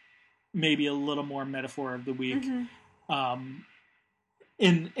like maybe a little more metaphor of the week,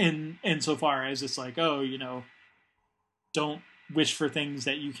 in so far as it's like, oh, you know, don't wish for things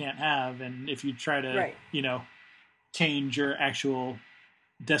that you can't have, and if you try to you know, change your actual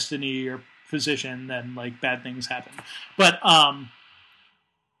destiny or position, then like bad things happen. But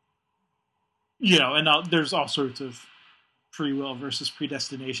you know, and there's all sorts of free will versus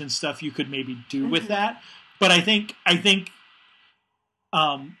predestination stuff you could maybe do with that. But I think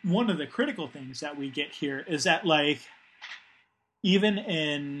one of the critical things that we get here is that like even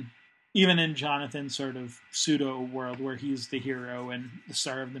in Jonathan's sort of pseudo world where he's the hero and the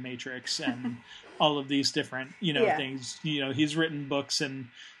star of the Matrix and all of these different, you know, things, you know, he's written books and,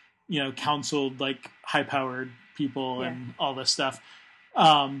 you know, counseled like high powered people and all this stuff.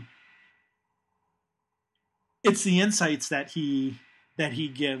 It's the insights that he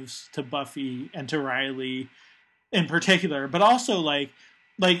gives to Buffy and to Riley in particular, but also like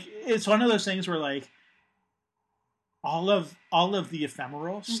it's one of those things where like all of the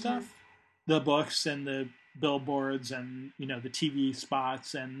ephemeral stuff, the books and the billboards and, you know, the TV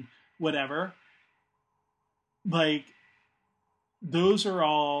spots and whatever, like those are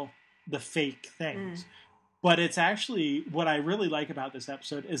all the fake things. But it's actually, what I really like about this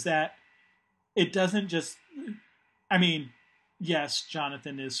episode is that it doesn't just, I mean, yes,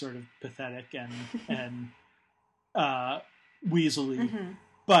 Jonathan is sort of pathetic and weaselly,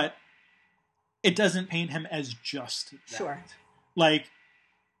 but it doesn't paint him as just that. Sure. Like,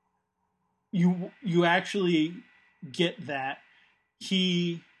 you actually get that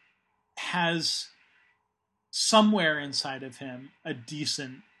he has somewhere inside of him a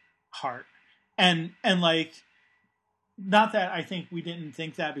decent heart. And like, not that I think we didn't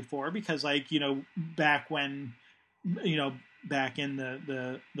think that before, because like, you know, back when, you know, back in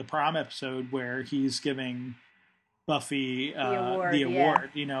the prom episode where he's giving Buffy the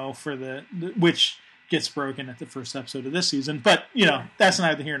award, you know, for the which gets broken at the first episode of this season, but you know, that's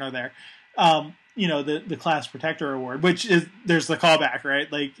neither here nor there. You know, the Class Protector Award, which is, there's the callback, right?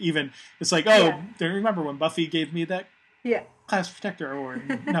 Like, even it's like, oh, do you remember when Buffy gave me that Class Protector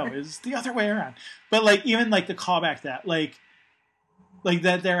Award? No, it's the other way around. But like, even like the callback, that like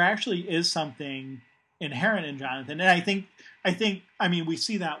that there actually is something inherent in Jonathan, and I think I mean, we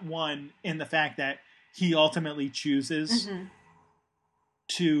see that one in the fact that he ultimately chooses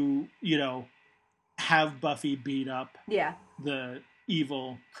to, you know, have Buffy beat up the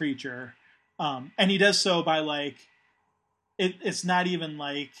evil creature. And he does so by like, it's not even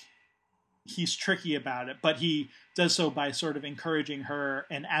like he's tricky about it, but he does so by sort of encouraging her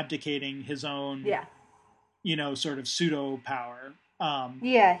and abdicating his own, you know, sort of pseudo power.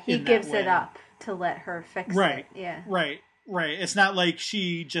 He gives it up to let her fix it. Right. It's not like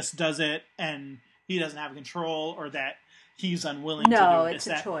she just does it and he doesn't have control, or that he's unwilling to do no, this.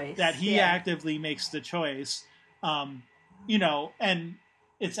 it's a choice. That he actively makes the choice. You know, and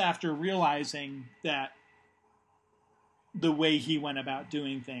it's after realizing that the way he went about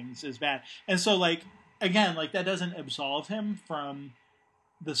doing things is bad. And so, like, again, like, that doesn't absolve him from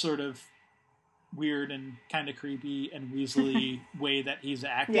the sort of weird and kind of creepy and weaselly way that he's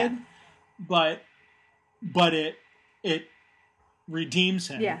acted. But it redeems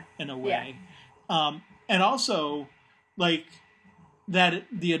him Yeah. in a way. And also, like, that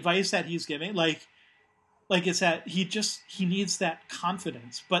the advice that he's giving, like it's that he needs that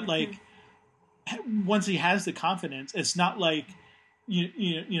confidence. But like, once he has the confidence, it's not like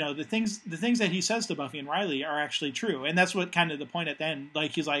you know the things that he says to Buffy and Riley are actually true, and that's what kind of the point at the end.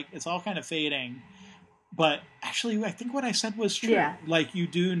 Like, he's like, it's all kind of fading, but actually, I think what I said was true. Yeah. Like, you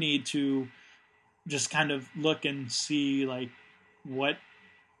do need to just kind of look and see, like, what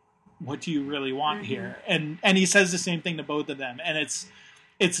do you really want here? And he says the same thing to both of them, and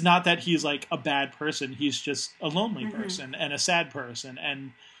it's not that he's like a bad person. He's just a lonely person and a sad person,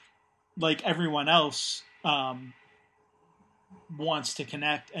 and like everyone else, wants to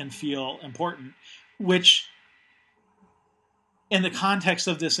connect and feel important, which in the context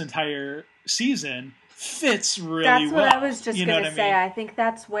of this entire season fits really well. That's what I was just going to say. I mean? I think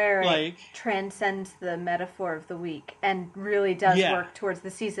that's where like, it transcends the metaphor of the week and really does work towards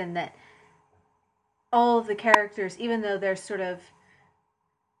the season, that all of the characters, even though they're sort of,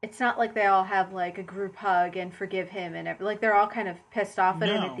 it's not like they all have like a group hug and forgive him and like they're all kind of pissed off at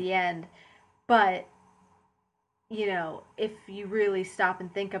him at the end. But, you know, if you really stop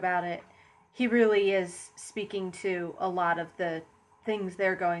and think about it, he really is speaking to a lot of the things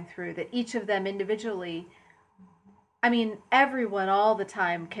they're going through, that each of them individually, I mean, everyone all the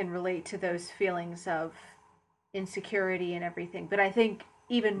time can relate to those feelings of insecurity and everything. But I think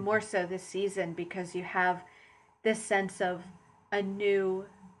even more so this season, because you have this sense of a new,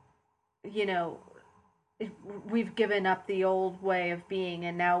 you know, we've given up the old way of being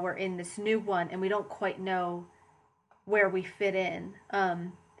and now we're in this new one and we don't quite know where we fit in.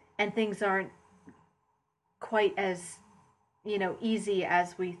 And things aren't quite as, you know, easy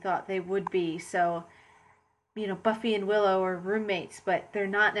as we thought they would be. So, you know, Buffy and Willow are roommates, but they're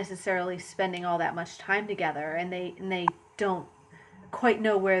not necessarily spending all that much time together, and they don't quite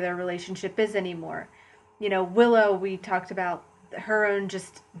know where their relationship is anymore. You know, Willow, we talked about her own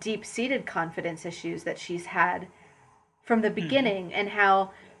just deep-seated confidence issues that she's had from the beginning, and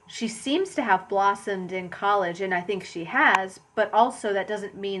how she seems to have blossomed in college, and I think she has, but also that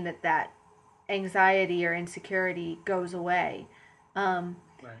doesn't mean that anxiety or insecurity goes away. Right.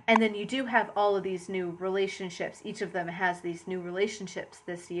 And then you do have all of these new relationships. Each of them has these new relationships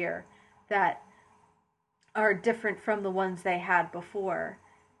this year that are different from the ones they had before.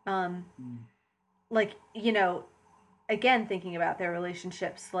 Like, you know, again, thinking about their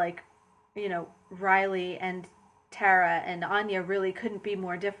relationships, like, you know, Riley and Tara and Anya really couldn't be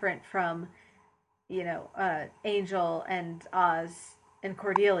more different from, you know, Angel and Oz and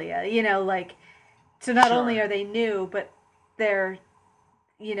Cordelia. You know, like, so not only are they new, but they're,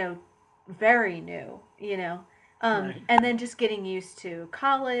 you know, very new, you know. Right. And then just getting used to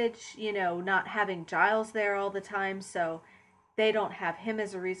college, you know, not having Giles there all the time, so they don't have him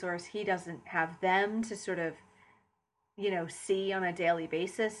as a resource. He doesn't have them to sort of, you know, see on a daily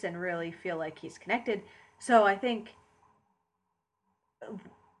basis and really feel like he's connected. So I think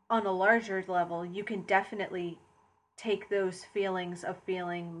on a larger level, you can definitely take those feelings of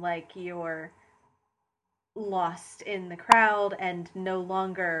feeling like you're lost in the crowd and no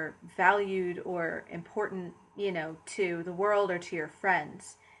longer valued or important, you know, to the world or to your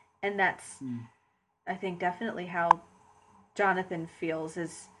friends. And that's, I think, definitely how Jonathan feels,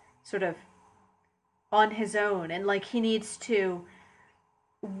 is sort of on his own, and like he needs to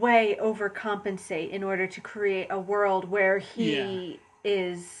way overcompensate in order to create a world where he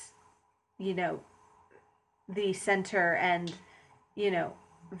is, you know, the center and, you know,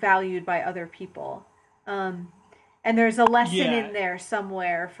 valued by other people. And there's a lesson in there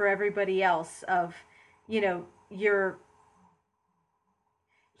somewhere for everybody else of, you know,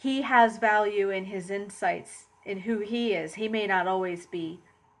 he has value in his insights in who he is. He may not always be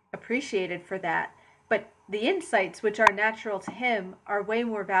appreciated for that, but the insights which are natural to him are way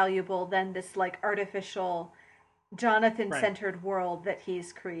more valuable than this like artificial Jonathan-centered world that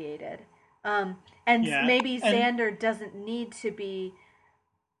he's created. Maybe Xander doesn't need to be,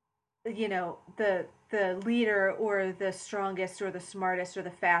 you know, the leader or the strongest or the smartest or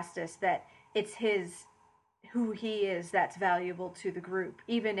the fastest, that it's who he is that's valuable to the group,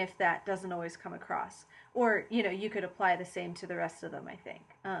 even if that doesn't always come across. Or, you know, you could apply the same to the rest of them, I think.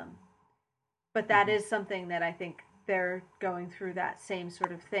 But that is something that I think they're going through, that same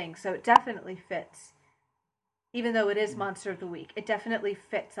sort of thing. So it definitely fits. Even though it is Monster of the Week, it definitely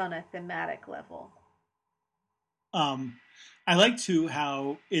fits on a thematic level. I like, too,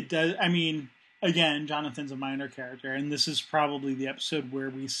 how it does. I mean, again, Jonathan's a minor character, and this is probably the episode where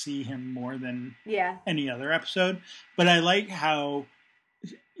we see him more than any other episode. But I like how,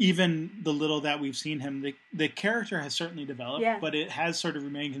 even the little that we've seen him, the character has certainly developed, Yeah. but it has sort of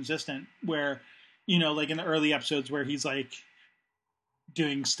remained consistent where, like in the early episodes where he's like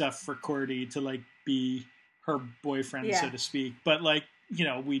doing stuff for Cordy to like be her boyfriend, so to speak. But like,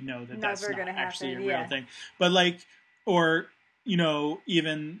 we know that that's not actually a real thing. But like, or,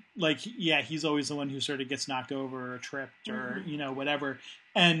 even like, yeah, he's always the one who sort of gets knocked over or tripped or, whatever.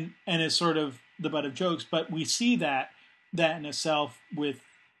 And is sort of the butt of jokes. But we see that in itself with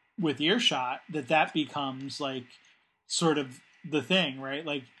Earshot, that becomes like sort of the thing, right?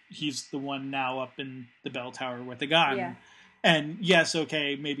 Like he's the one now up in the bell tower with the gun. Yeah. And yes,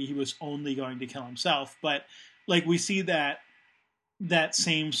 okay, maybe he was only going to kill himself, but like we see that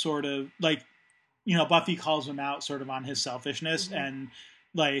same sort of like, Buffy calls him out sort of on his selfishness and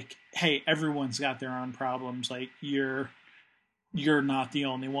like, hey, everyone's got their own problems. Like you're not the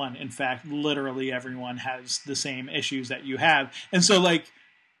only one. In fact, literally everyone has the same issues that you have. And so like,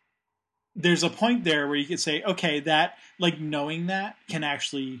 there's a point there where you could say, okay, that like knowing that can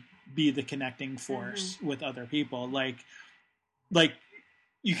actually be the connecting force with other people. Like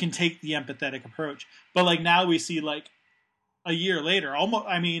you can take the empathetic approach, but like now we see like a year later,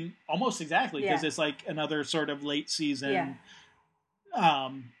 almost exactly, because it's like another sort of late season,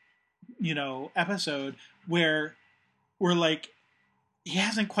 episode where we're like, he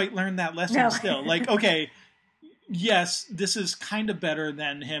hasn't quite learned that lesson still. Like, okay, yes, this is kind of better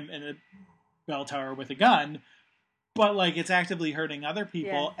than him in a bell tower with a gun, but like it's actively hurting other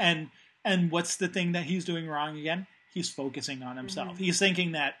people. And what's the thing that he's doing wrong again? He's focusing on himself. He's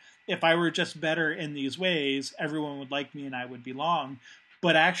thinking that if I were just better in these ways, everyone would like me and I would belong.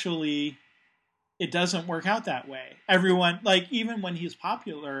 But actually, it doesn't work out that way. Everyone, like, even when he's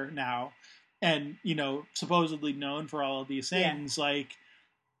popular now and, supposedly known for all of these things, like,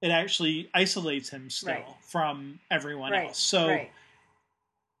 it actually isolates him still from everyone else. So,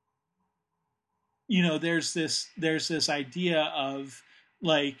 there's this idea of,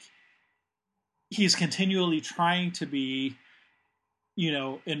 like, he's continually trying to be,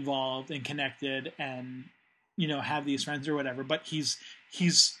 involved and connected and, have these friends or whatever, but he's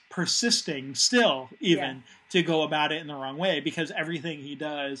persisting still even to go about it in the wrong way because everything he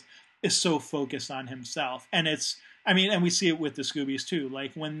does is so focused on himself. And and we see it with the Scoobies too.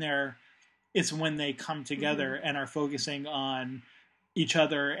 Like it's when they come together and are focusing on each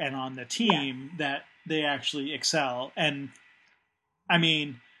other and on the team that they actually excel. And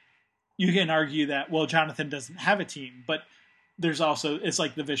you can argue that, well, Jonathan doesn't have a team, but there's also, it's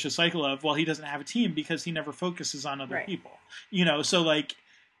like the vicious cycle of, well, he doesn't have a team because he never focuses on other people, so like,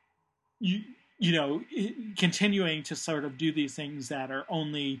 continuing to sort of do these things that are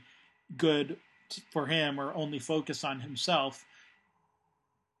only good for him or only focus on himself.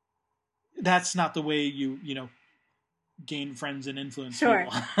 That's not the way you gain friends and influence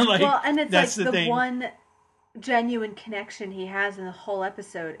people. Like, well, and it's that's like the thing. One genuine connection he has in the whole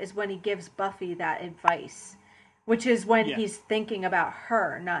episode is when he gives Buffy that advice, which is when he's thinking about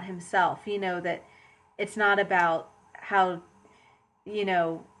her, not himself. That it's not about how,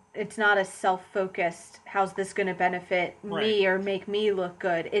 it's not a self-focused, how's this going to benefit me or make me look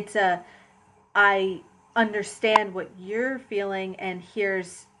good. It's I understand what you're feeling and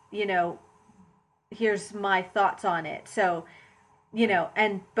here's my thoughts on it. So,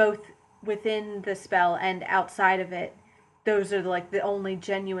 and both within the spell and outside of it, those are like the only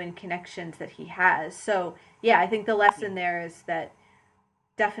genuine connections that he has. So yeah, I think the lesson there is that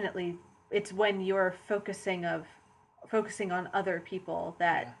definitely it's when you're focusing on other people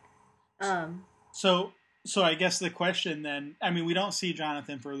that So I guess the question then, we don't see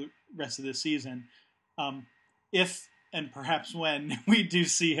Jonathan for the rest of the season. If and perhaps when we do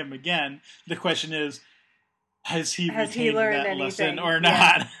see him again, the question is, has he retained that anything? Lesson or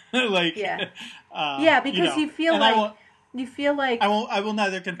not? Like, because you feel like I will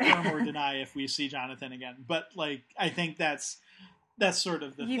neither confirm or deny if we see Jonathan again. But like, I think that's sort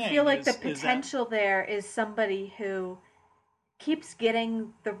of the thing. You feel like the potential there is somebody who keeps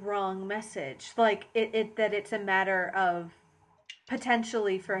getting the wrong message. Like that it's a matter of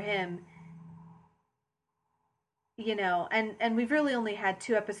potentially for him, and we've really only had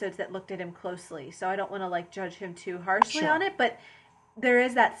 2 episodes that looked at him closely, so I don't want to like judge him too harshly on it, but there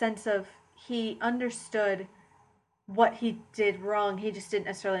is that sense of he understood what he did wrong, he just didn't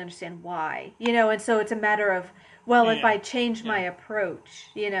necessarily understand why, and so it's a matter of, well, if I change my approach,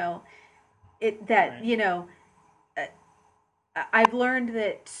 I've learned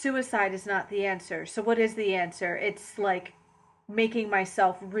that suicide is not the answer. So what is the answer? It's like making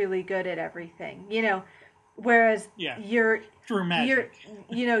myself really good at everything, whereas you're through magic.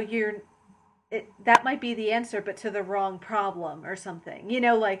 that might be the answer, but to the wrong problem or something. You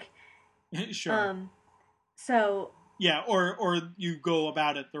know, like Sure. so Yeah, or you go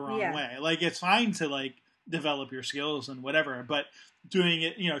about it the wrong yeah, way. Like it's fine to like develop your skills and whatever, but doing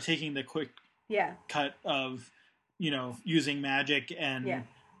it, taking the quick yeah, cut of, using magic yeah, and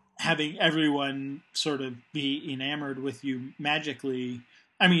having everyone sort of be enamored with you magically.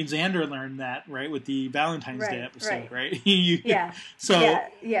 I mean, Xander learned that, right, with the Valentine's Day episode, right, right? yeah, So,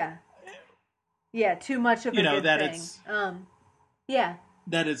 yeah. Yeah, too much of a good that thing. it's Yeah.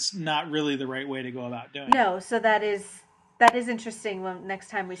 that it's not really the right way to go about doing it. No, so that is interesting when next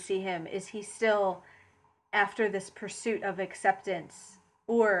time we see him. Is he still after this pursuit of acceptance,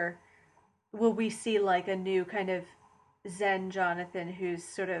 or will we see like a new kind of Zen Jonathan who's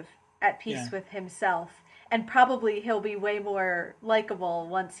sort of at Yeah. peace with himself? And probably he'll be way more likable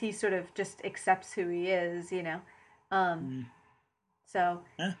once he sort of just accepts who he is, you know. Um Mm. so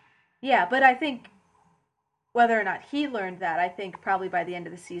Eh, yeah, but I think whether or not he learned that, I think probably by the end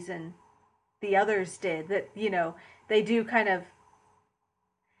of the season the others did. That, they do kind of,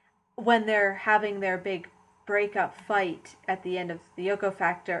 when they're having their big breakup fight at the end of the Yoko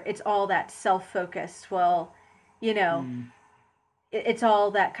Factor, it's all that self-focused. Well, you know, mm. it's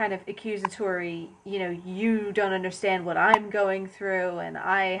all that kind of accusatory, you don't understand what I'm going through, and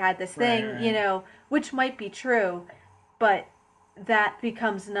I had this Right, thing, right. which might be true, but that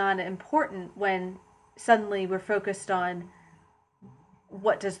becomes non important when suddenly we're focused on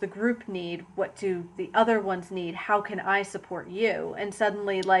what does the group need, what do the other ones need, how can I support you, and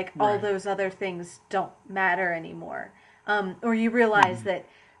suddenly like all Right. those other things don't matter anymore. Or you realize Mhm. that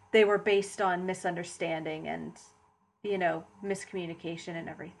they were based on misunderstanding and miscommunication and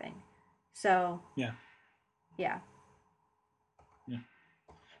everything. So Yeah. yeah, Yeah.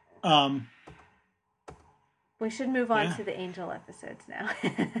 Um, we should move on yeah. to the angel episodes now.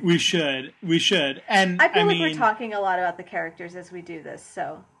 We should. We should. And I feel I like we're mean, talking a lot about the characters as we do this,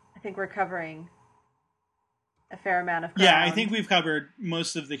 so I think we're covering a fair amount of yeah, I ground. think we've covered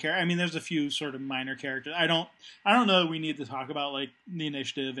most of the characters. I mean, there's a few sort of minor characters. I don't know that we need to talk about like the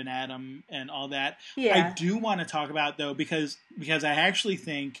initiative and Adam and all that. I Yeah. do want to talk about though because I actually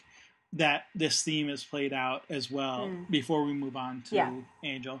think that this theme is played out as well Mm. before we move on to Yeah.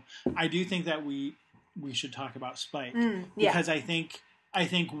 Angel. I do think that we should talk about Spike Yeah. because I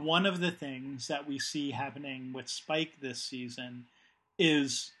think one of the things that we see happening with Spike this season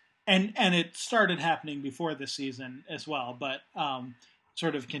is and it started happening before this season as well, but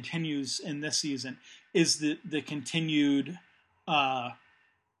sort of continues in this season is the continued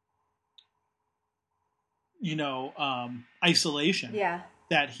isolation Yeah.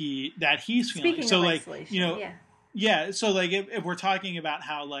 that he's feeling. Speaking So of like isolation, yeah. yeah. So like if we're talking about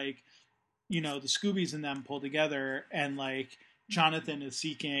how like the Scoobies and them pull together and like Jonathan is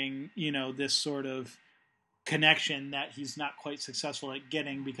seeking this sort of connection that he's not quite successful at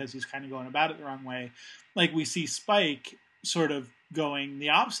getting because he's kind of going about it the wrong way. Like we see Spike sort of going the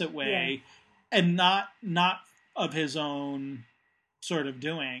opposite way, and not of his own sort of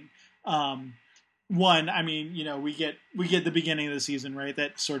doing. One, I mean, we get the beginning of the season, right?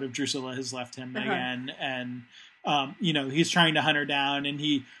 That sort of Drusilla has left him again, and he's trying to hunt her down, and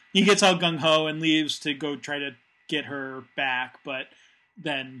he gets all gung ho and leaves to go try to get her back, but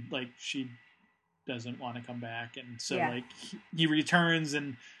then like she doesn't want to come back, and so like he returns,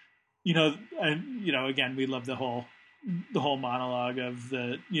 and again we love the whole monologue of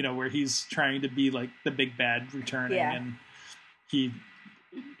the where he's trying to be like the big bad returning, and he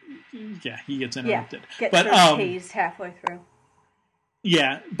gets interrupted, Gets but tased halfway through.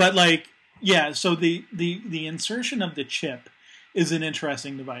 but like so the insertion of the chip is an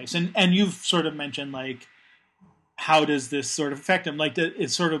interesting device, and you've sort of mentioned like how does this sort of affect him, like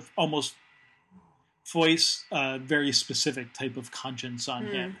it sort of almost voice a very specific type of conscience on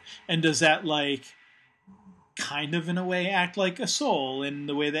him, and does that like kind of in a way act like a soul in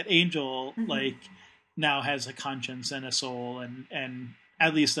the way that Angel like now has a conscience and a soul and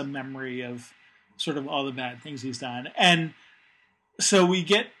at least a memory of sort of all the bad things he's done. And so we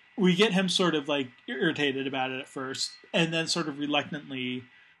get him sort of like irritated about it at first, and then sort of reluctantly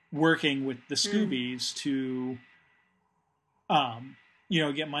working with the Scoobies to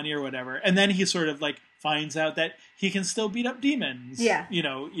get money or whatever. And then he sort of like finds out that he can still beat up demons. Yeah.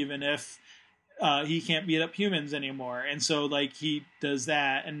 Even if he can't beat up humans anymore. And so like he does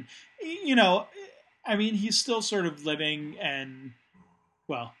that, and I mean he's still sort of living, and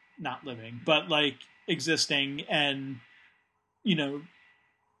well, not living, but like existing, and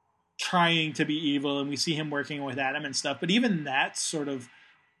trying to be evil, and we see him working with Adam and stuff, but even that's sort of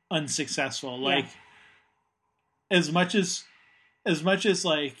unsuccessful. Like as much as as much as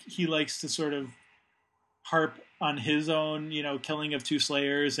like he likes to sort of harp on his own, killing of two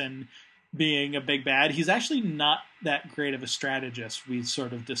Slayers and being a big bad, he's actually not that great of a strategist. We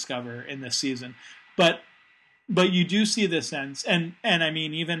sort of discover in this season, but you do see the sense, and I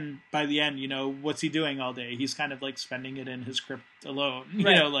mean, even by the end, what's he doing all day? He's kind of like spending it in his crypt alone.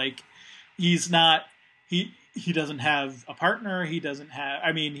 Right. Like he's not he doesn't have a partner. He doesn't have.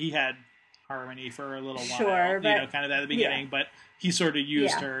 I mean, he had Harmony for a little while, but, kind of at the beginning, but he sort of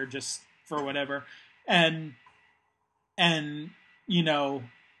used her just for whatever, and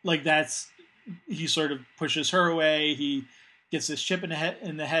like he sort of pushes her away. He gets this chip in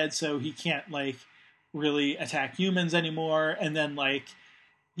the head, so he can't like really attack humans anymore, and then like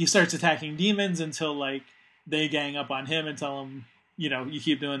he starts attacking demons until like they gang up on him and tell him, you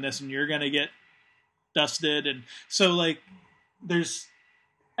keep doing this and you're gonna get dusted. And so like there's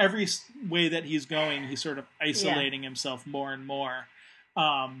every way that he's going, he's sort of isolating himself more and more,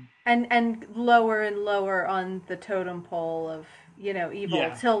 and lower and lower on the totem pole of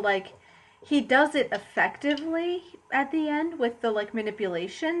evil, till like he does it effectively at the end with the like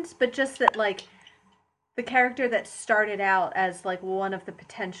manipulations, but just that like the character that started out as like one of the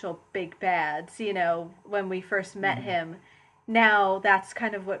potential big bads, when we first met him, now that's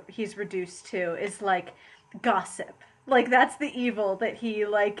kind of what he's reduced to, is like gossip. Like that's the evil that he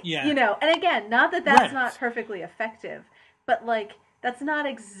like, and again, not that that's not perfectly effective, but like that's not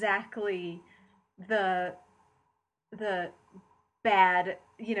exactly the bad,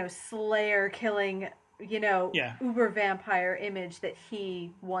 Slayer killing, uber vampire image that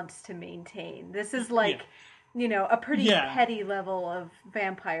he wants to maintain. This is like, a pretty petty level of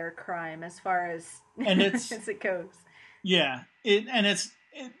vampire crime as far as as it goes. Yeah, it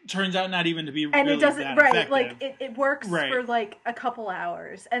turns out not even to be, and really it doesn't that right effective. Like it works for like a couple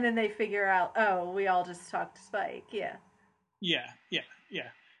hours, and then they figure out, oh, we all just talked to Spike. Yeah.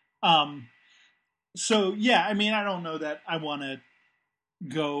 So yeah, I mean, I don't know that I want to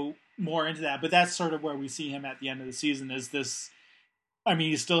go more into that, but that's sort of where we see him at the end of the season. Is this? I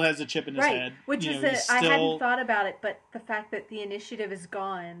mean, he still has a chip in his head, which is I hadn't thought about it, but the fact that the initiative is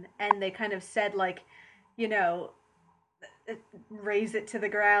gone, and they kind of said like, raise it to the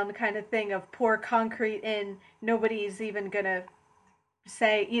ground kind of thing, of pour concrete in. Nobody's even gonna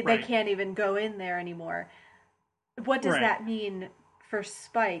say they can't even go in there anymore. What does that mean for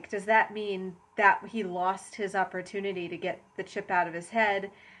Spike? Does that mean that he lost his opportunity to get the chip out of his head?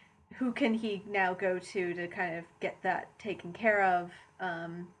 Who can he now go to kind of get that taken care of?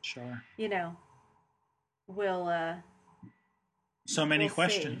 Sure. We'll so many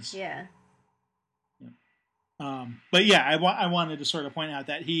questions. See. Yeah. But yeah, I wanted to sort of point out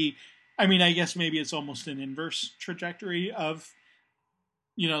that I guess maybe it's almost an inverse trajectory of,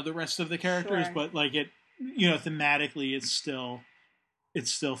 the rest of the characters, but like it, thematically it still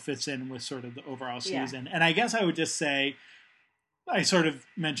fits in with sort of the overall season. And I guess I would just say, I sort of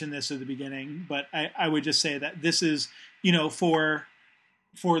mentioned this at the beginning, but I would just say that this is, for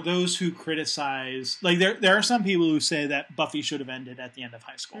those who criticize, like there are some people who say that Buffy should have ended at the end of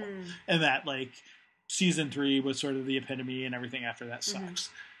high school, and that like season 3 was sort of the epitome, and everything after that sucks.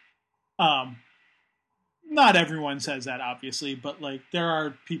 Not everyone says that, obviously, but like there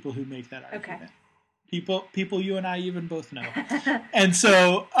are people who make that argument. Okay. People you and I even both know. And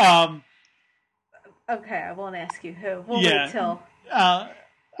so okay, I won't ask you who. We'll wait till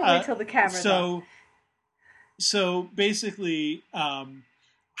wait till the camera's off. So basically,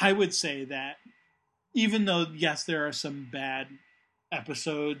 I would say that even though, yes, there are some bad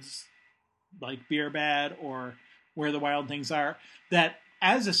episodes like Beer Bad or Where the Wild Things Are, that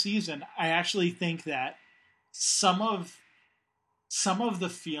as a season, I actually think that some of the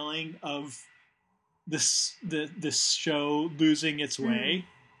feeling of this show losing its way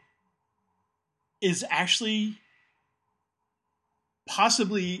is actually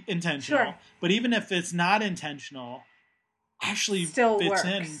possibly intentional. But even if it's not intentional, actually still fits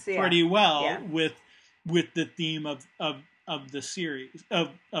works. in pretty well with the theme of the series of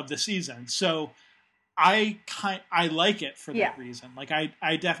the season. So I like it for that reason. Like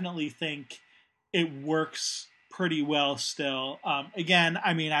I definitely think it works pretty well still. Again,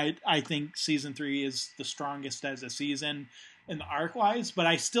 I mean, I think season 3 is the strongest as a season in the arc wise, but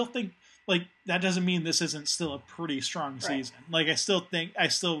I still think like that doesn't mean this isn't still a pretty strong season. Like I still think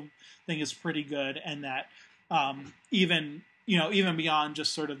it's pretty good, and that even beyond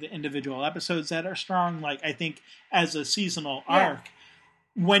just sort of the individual episodes that are strong, like I think as a seasonal arc,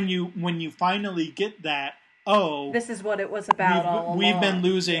 when you finally get that, this is what it was about all along. We've been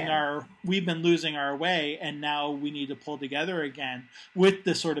losing our way, and now we need to pull together again, with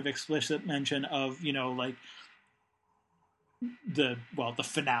the sort of explicit mention of, like the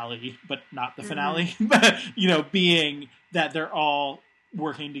finale, but not the Mm-hmm. finale. But being that they're all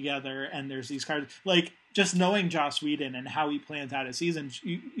working together, and there's these cards, like just knowing Joss Whedon and how he plans out his season,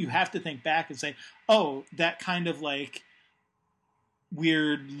 you have to think back and say, oh, that kind of like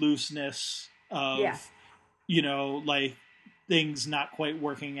weird looseness Yeah. of like things not quite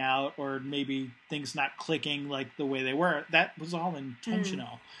working out, or maybe things not clicking like the way they were, that was all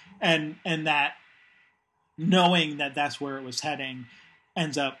intentional. And that knowing that that's where it was heading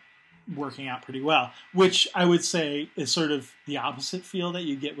ends up working out pretty well, which I would say is sort of the opposite feel that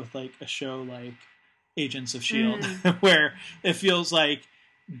you get with like a show like Agents of S.H.I.E.L.D., where it feels like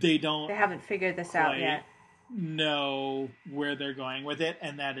they haven't figured this out yet, know where they're going with it,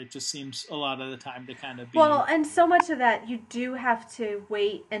 and that it just seems a lot of the time to kind of be and so much of that you do have to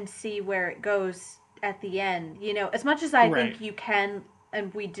wait and see where it goes at the end. As much as I think you can,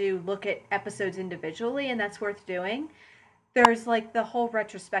 and we do, look at episodes individually, and that's worth doing, there's like the whole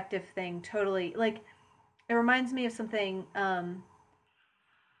retrospective thing. Totally, like, it reminds me of something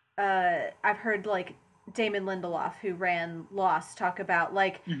I've heard, like Damon Lindelof, who ran Lost, talk about,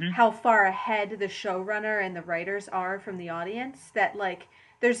 like, how far ahead the showrunner and the writers are from the audience. That, like,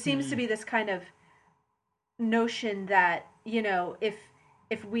 there seems to be this kind of notion that,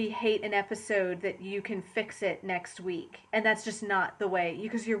 if we hate an episode, that you can fix it next week, and that's just not the way,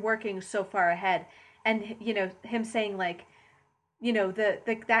 because you're working so far ahead. And him saying, like,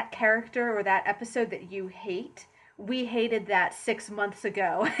 that character or that episode that you hate, we hated that 6 months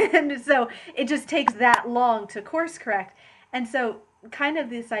ago. And so it just takes that long to course correct. And so kind of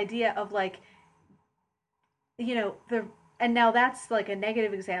this idea of, like, and now that's like a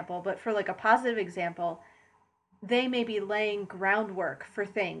negative example, but for like a positive example, they may be laying groundwork for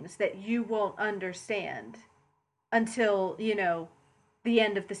things that you won't understand until, the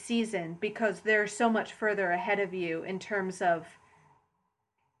end of the season, because they're so much further ahead of you in terms of,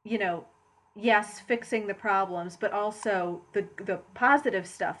 yes, fixing the problems, but also the positive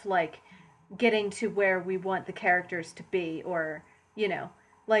stuff, like getting to where we want the characters to be, or,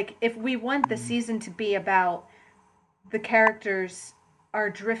 like, if we want the season to be about the characters are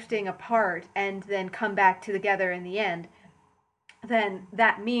drifting apart and then come back together in the end, then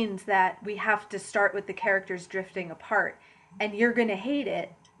that means that we have to start with the characters drifting apart. And you're going to hate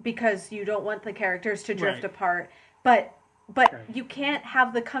it because you don't want the characters to drift apart. But you can't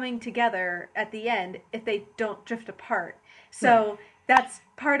have the coming together at the end if they don't drift apart. So that's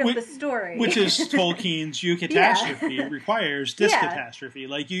part of the story. Which is Tolkien's eucatastrophe requires discatastrophe.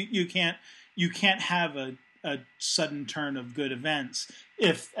 Like you can't have a sudden turn of good events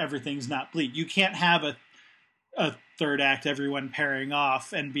if everything's not bleak. You can't have a third act, everyone pairing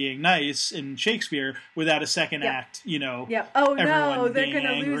off and being nice in Shakespeare, without a second act, oh no, they're going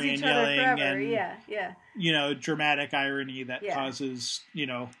to lose each other forever. And, dramatic irony that causes,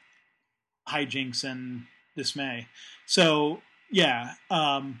 hijinks and dismay. So,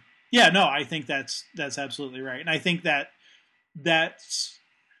 I think that's absolutely right. And I think that's,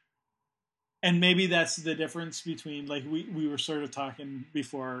 and maybe that's the difference between, like, we were sort of talking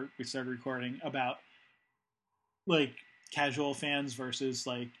before we started recording about, like, casual fans versus,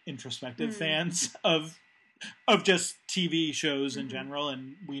 like, introspective fans of just TV shows in general,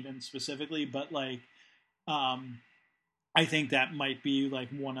 and Whedon specifically. But, like, I think that might be, like,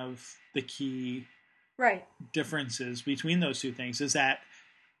 one of the key differences between those two things, is that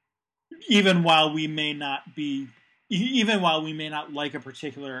even while we may not like a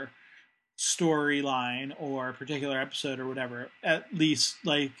particular storyline or a particular episode or whatever, at least,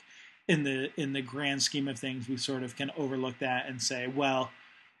 like, in the grand scheme of things, we sort of can overlook that and say, well,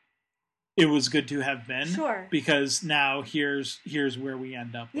 it was good to have been, because now here's where we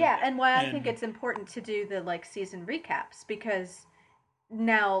end up. And why I think it's important to do the, like, season recaps, because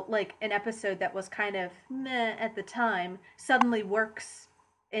now, like, an episode that was kind of meh at the time suddenly works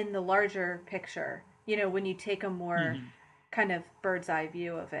in the larger picture. When you take a more kind of bird's eye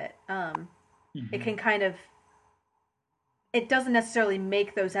view of it, it can kind of, it doesn't necessarily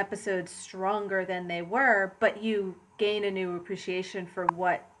make those episodes stronger than they were, but you gain a new appreciation for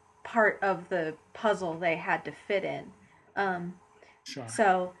what part of the puzzle they had to fit in.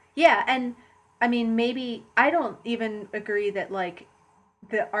 So, and I mean, maybe I don't even agree that, like,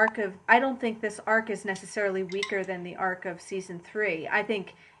 I don't think this arc is necessarily weaker than the arc of season 3. I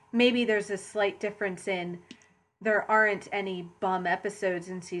think maybe there's a slight difference in, there aren't any bum episodes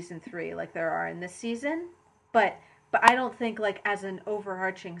in season 3 like there are in this season, but I don't think, like, as an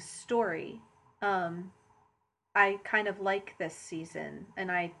overarching story, I kind of like this season,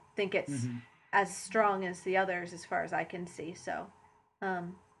 and I think it's as strong as the others as far as I can see. So,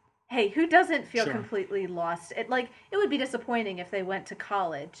 hey, who doesn't feel Sure. completely lost? It would be disappointing if they went to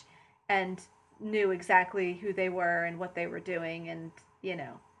college and knew exactly who they were and what they were doing, and you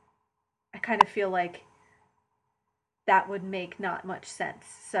know, I kind of feel like that would make not much sense.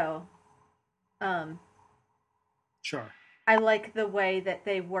 So, um, Sure. I like the way that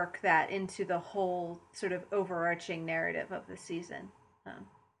they work that into the whole sort of overarching narrative of the season. Um,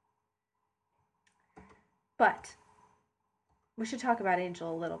 but we should talk about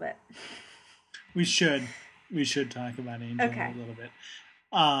Angel a little bit. We should. We should talk about Angel Okay. a little bit.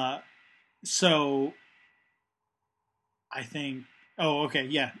 Uh, so I think. Oh, okay.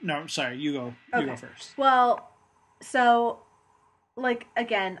 Yeah. No, sorry. You go. You go Okay. first. Well, so like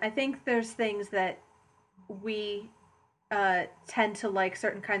again, I think there's things that we tend to like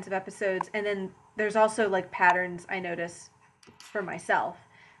certain kinds of episodes, and then there's also like patterns I notice for myself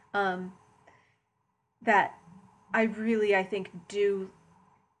um, that I think do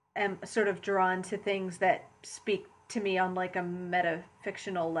am sort of drawn to things that speak to me on like a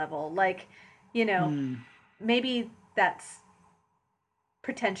metafictional level. Like, you know, Mm. maybe that's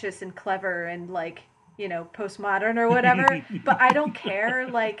pretentious and clever and like, postmodern or whatever, but I don't care.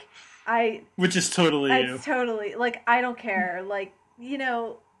 Like, I Which is totally you. it's totally like I don't care. Like,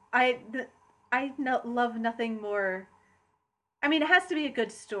 I love nothing more. I mean, it has to be a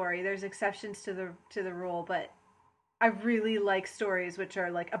good story. There's exceptions to the rule, but I really like stories which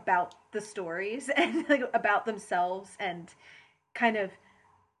are like about the stories and like about themselves and kind of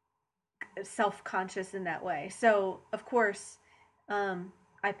self-conscious in that way. So, of course,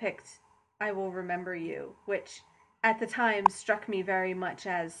 I picked I Will Remember You, which at the time struck me very much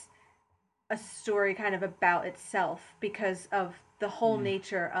as a story kind of about itself because of the whole Mm.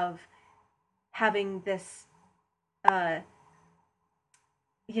 nature of having this uh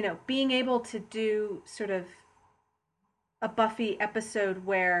being able to do sort of a Buffy episode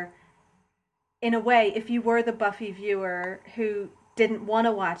where, in a way, if you were the Buffy viewer who didn't want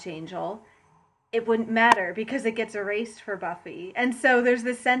to watch Angel, it wouldn't matter because it gets erased for Buffy. And so there's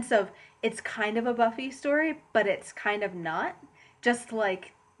this sense of it's kind of a Buffy story, but it's kind of not. Just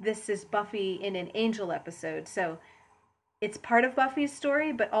like this is Buffy in an Angel episode. So it's part of Buffy's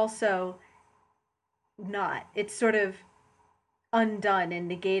story, but also not. It's sort of undone and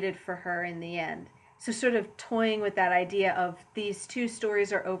negated for her in the end. So, sort of toying with that idea of these two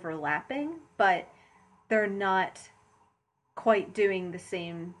stories are overlapping, but they're not quite doing the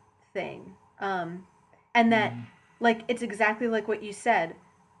same thing. And that, Mm. like, it's exactly like what you said.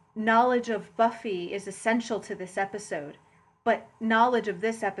 Knowledge of Buffy is essential to this episode, but knowledge of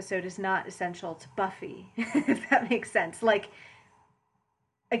this episode is not essential to Buffy, if that makes sense. Like,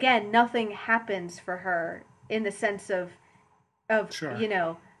 again, nothing happens for her in the sense of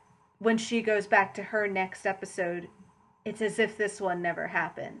Sure. when she goes back to her next episode, it's as if this one never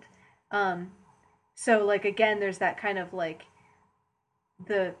happened. Um, so like again, there's that kind of like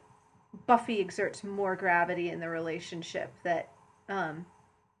the Buffy exerts more gravity in the relationship that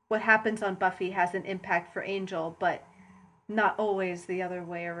what happens on Buffy has an impact for Angel, but not always the other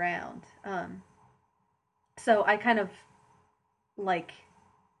way around. So I kind of like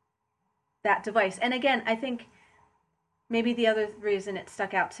that device. And again, I think maybe the other reason it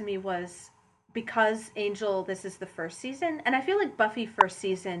stuck out to me was because Angel, this is the first season, and I feel like Buffy first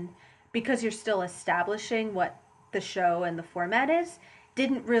season, because you're still establishing what the show and the format is,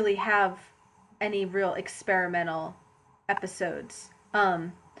 didn't really have any real experimental episodes.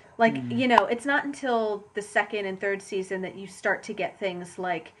 Mm. It's not until the second and third season that you start to get things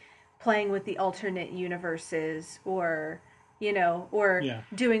like playing with the alternate universes or Yeah.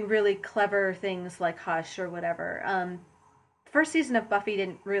 doing really clever things like Hush or whatever. First season of Buffy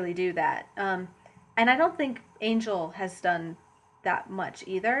didn't really do that. And I don't think Angel has done that much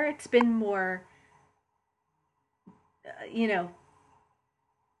either. It's been more, uh, you know,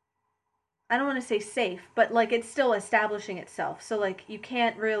 I don't want to say safe, but like it's still establishing itself. So like you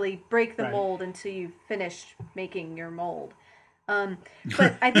can't really break the Right. mold until you finish making your mold. Um,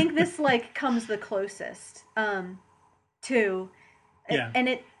 but I think this like comes the closest to, Yeah. and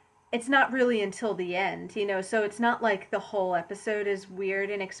it's not really until the end, So it's not like the whole episode is weird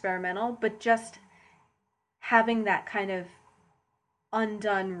and experimental, but just having that kind of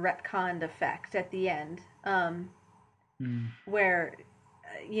undone retconned effect at the end, Mm. where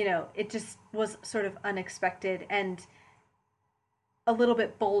it just was sort of unexpected and a little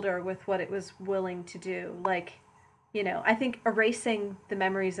bit bolder with what it was willing to do. Like, I think erasing the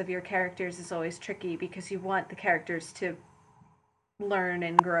memories of your characters is always tricky because you want the characters to learn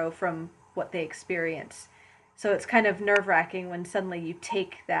and grow from what they experience. So it's kind of nerve wracking when suddenly you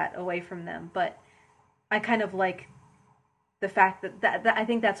take that away from them. But I kind of like the fact that I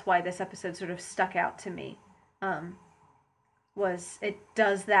think that's why this episode sort of stuck out to me. Was it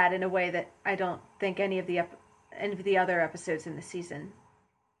does that in a way that I don't think any of the other episodes in the season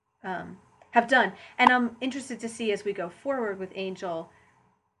have done. And I'm interested to see as we go forward with Angel,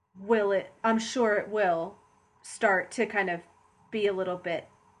 will it? I'm sure it will start to kind of be a little bit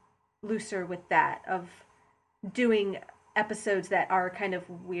looser with that, of doing episodes that are kind of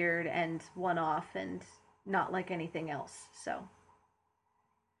weird and one-off and not like anything else. So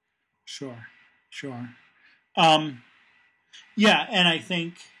sure. Yeah, and I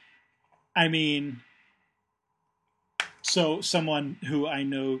think, I mean, so someone who I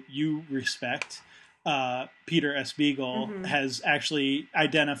know you respect, Peter S. Beagle, has actually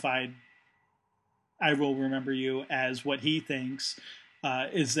identified I Will Remember You as what he thinks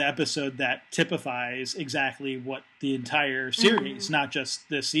is the episode that typifies exactly what the entire series, not just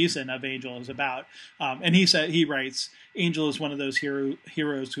this season of Angel, is about. And he writes, Angel is one of those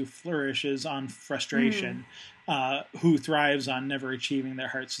heroes who flourishes on frustration, who thrives on never achieving their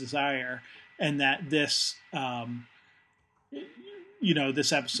heart's desire, and that this,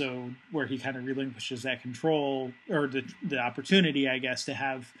 this episode where he kind of relinquishes that control or the opportunity, I guess, to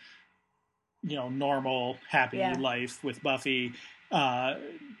have normal, happy life with Buffy.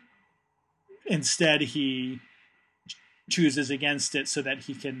 Instead, he chooses against it so that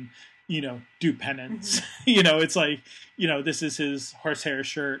he can, do penance. It's like, this is his horsehair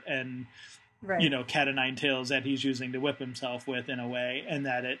shirt and, cat o' nine tails that he's using to whip himself with, in a way, and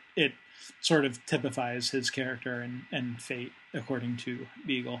that it sort of typifies his character and fate, according to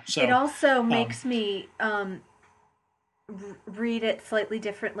Beagle. So it also makes me read it slightly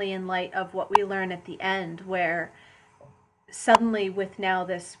differently in light of what we learn at the end, where suddenly, with now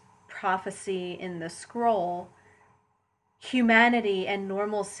this prophecy in the scroll, humanity and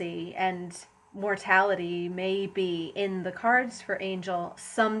normalcy and mortality may be in the cards for Angel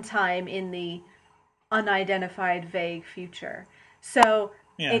sometime in the unidentified, vague future. So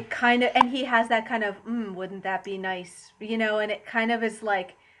it kind of, and he has that kind of, wouldn't that be nice? And it kind of is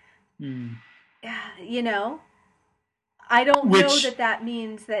like, I don't know that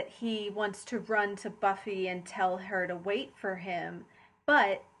means that he wants to run to Buffy and tell her to wait for him,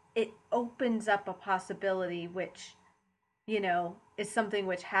 but it opens up a possibility which, is something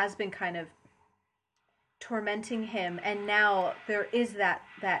which has been kind of tormenting him, and now there is that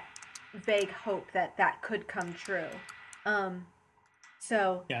vague hope that could come true.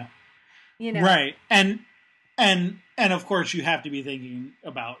 So yeah, right, and of course you have to be thinking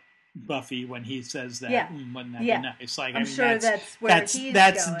about Buffy when he says that. Wouldn't that be nice? Like, I'm sure that's where he's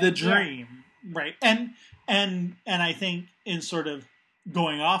going. The dream, right? And I think, in sort of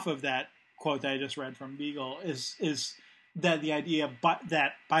going off of that quote that I just read from Beagle, is that the idea, but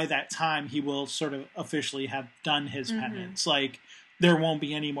that by that time he will sort of officially have done his penance. Like, there won't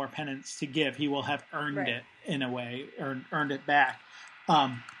be any more penance to give. He will have earned it, in a way, or earned it back.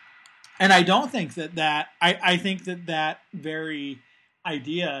 And I don't think that I think that very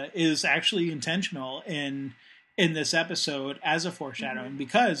idea is actually intentional in this episode as a foreshadowing,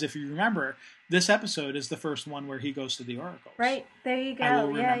 because if you remember, this episode is the first one where he goes to the oracles. Right, there you go. I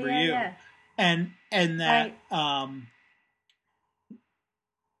will remember you. Yeah. And that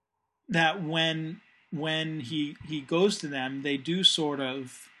that when he goes to them, they do sort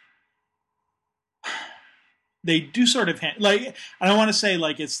of like, I don't want to say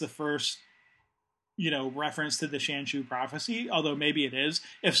like it's the first reference to the Shanshu prophecy, although maybe it is.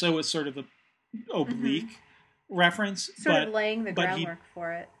 If so, it's sort of an oblique reference. Sort of laying the groundwork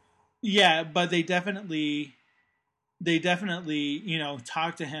for it. Yeah, but they definitely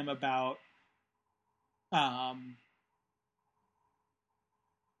talk to him about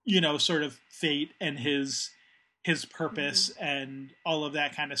sort of fate and his purpose and all of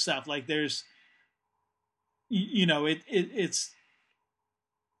that kind of stuff. Like, there's it's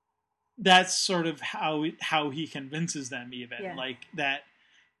that's sort of how he convinces them, even like that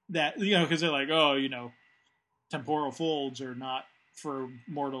because they're like, temporal folds are not for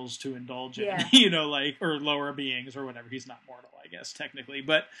mortals to indulge in, like, or lower beings or whatever. He's not mortal, I guess, technically,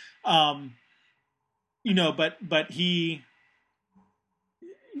 but but he,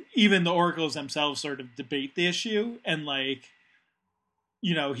 even the oracles themselves sort of debate the issue, and like,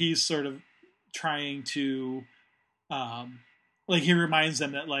 he's sort of trying to like, he reminds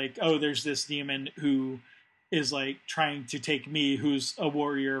them that, like, oh, there's this demon who is like trying to take me, who's a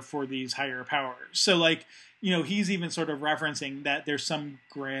warrior for these higher powers. So like, he's even sort of referencing that there's some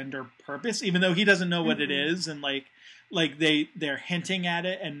grander purpose, even though he doesn't know what it is. And like they're hinting at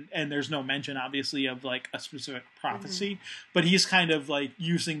it, and there's no mention, obviously, of like a specific prophecy, but he's kind of like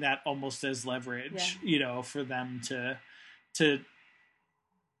using that almost as leverage, for them to to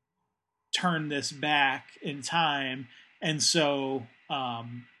turn this back in time, and so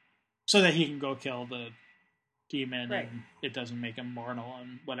that he can go kill the demon, Right. and it doesn't make him mortal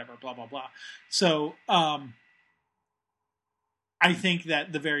and whatever, blah blah blah. So I think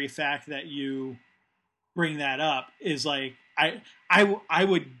that the very fact that you bring that up is like I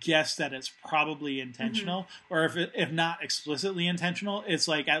would guess that it's probably intentional, or if not explicitly intentional, it's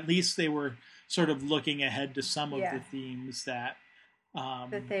like at least they were sort of looking ahead to some of the themes that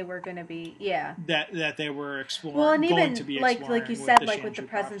they were going to be, that they were exploring. Well, and going even to be like you said, like with the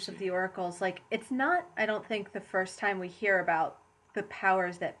presence of the oracles, like it's not, I don't think, the first time we hear about the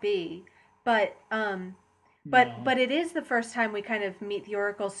powers that be, but but it is the first time we kind of meet the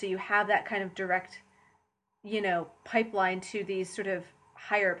oracles, so you have that kind of direct, pipeline to these sort of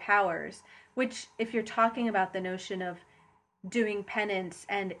higher powers, which, if you're talking about the notion of doing penance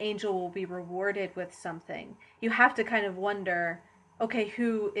and Angel will be rewarded with something, you have to kind of wonder, okay,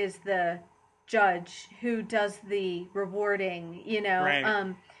 who is the judge? Who does the rewarding?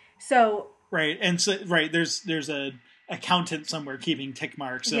 Right. So right, and so there's a accountant somewhere keeping tick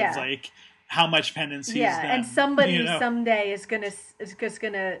marks of like how much penance he's done. And somebody someday is gonna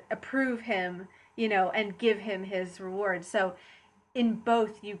approve him, and give him his reward. So in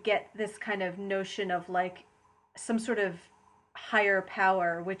both, you get this kind of notion of like some sort of higher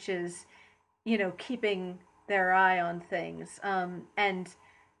power, which is, keeping their eye on things, and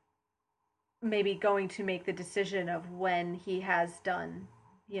maybe going to make the decision of when he has done,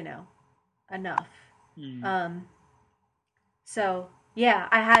 enough. So yeah,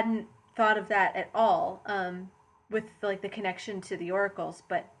 I hadn't thought of that at all, with like the connection to the oracles,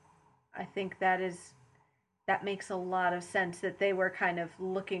 but I think that makes a lot of sense, that they were kind of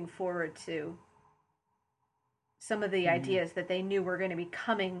looking forward to some of the ideas that they knew were going to be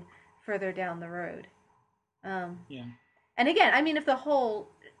coming further down the road. And again, I mean, if the whole,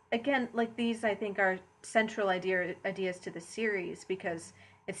 again, like these, I think, are central ideas to the series, because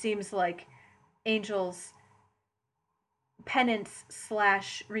it seems like Angel's penance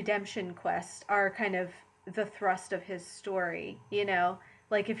 / redemption quest are kind of the thrust of his story.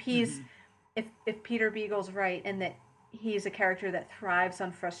 Like if he's if Peter Beagle's right, and that he's a character that thrives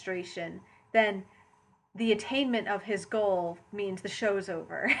on frustration, then the attainment of his goal means the show's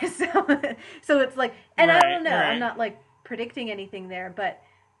over. So it's like, and I don't know, I'm not like predicting anything there, but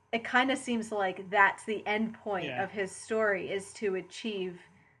it kind of seems like that's the end point of his story, is to achieve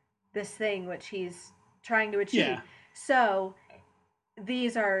this thing which he's trying to achieve. So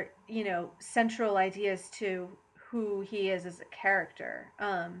these are, central ideas to who he is as a character.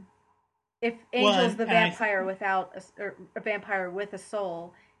 If Angel's the vampire or a vampire with a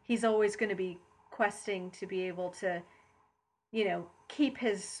soul, he's always going to be questing to be able to, keep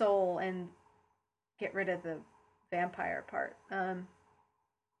his soul and get rid of the vampire part.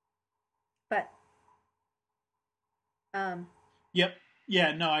 Yep.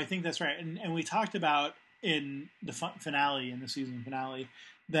 Yeah, no, I think that's right. And we talked about in the finale, in the season finale,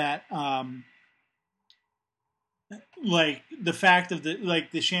 that like the fact of the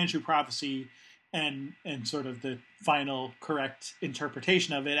Shanshu prophecy and sort of the final correct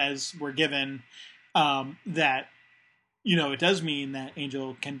interpretation of it as we're given, that it does mean that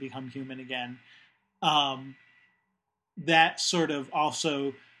Angel can become human again. That sort of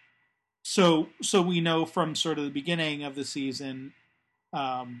also, so we know from sort of the beginning of the season,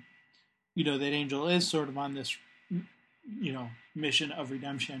 that Angel is sort of on this, mission of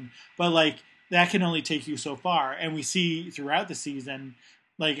redemption, but like that can only take you so far. And we see throughout the season,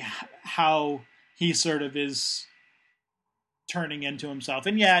 like how he sort of is turning into himself.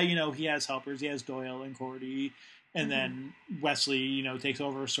 And he has helpers. He has Doyle and Cordy, and then Wesley, takes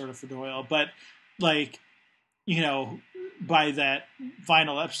over sort of for Doyle. But like, by that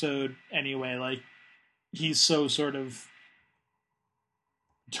final episode anyway, like he's so sort of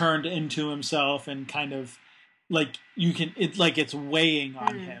turned into himself, and kind of like it's weighing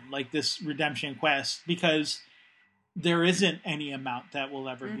on him, like this redemption quest, because there isn't any amount that will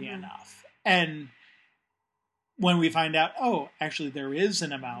ever be enough. And when we find out, actually there is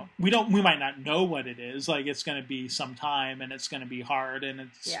an amount, we might not know what it is. Like it's going to be some time, and it's going to be hard, and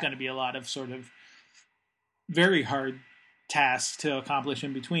it's going to be a lot of sort of very hard tasks to accomplish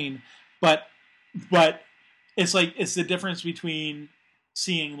in between. But it's like, it's the difference between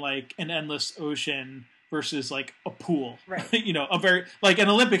seeing like an endless ocean versus like a pool, right? A very, like an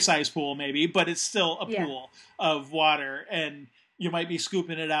Olympic sized pool maybe, but it's still a pool of water, and you might be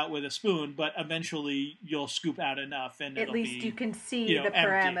scooping it out with a spoon, but eventually you'll scoop out enough, and at least you can see the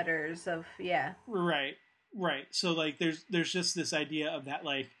parameters of right. So like there's just this idea of that,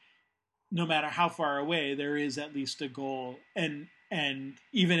 like no matter how far away, there is at least a goal, and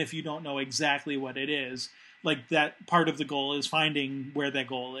even if you don't know exactly what it is, like that part of the goal is finding where that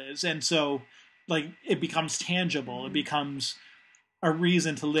goal is, and so like it becomes tangible. It becomes a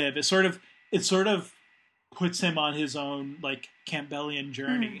reason to live. It sort of puts him on his own like Campbellian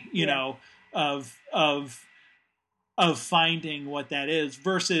journey, you know, of finding what that is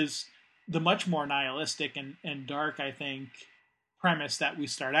versus the much more nihilistic and dark, I think, premise that we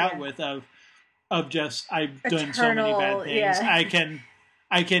start out with of just I've done so many bad things.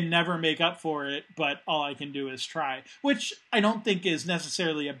 I can never make up for it, but all I can do is try, which I don't think is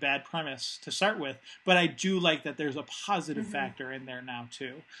necessarily a bad premise to start with, but I do like that there's a positive factor in there now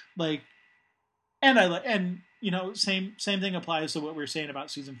too. Like, and you know, same thing applies to what we were saying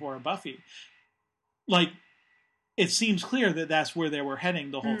about season 4 of Buffy. Like, it seems clear that that's where they were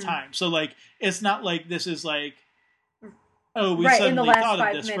heading the whole time. So like, it's not like this is like, oh, we suddenly thought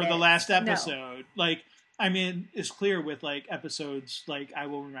of this for the last episode. No. Like, I mean, it's clear with like episodes like I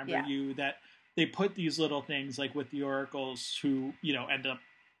Will Remember You that they put these little things like with the oracles who, you know, end up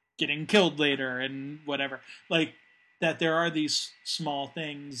getting killed later and whatever. Like that there are these small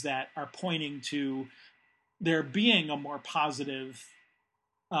things that are pointing to there being a more positive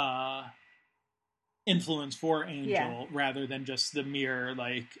influence for Angel rather than just the mere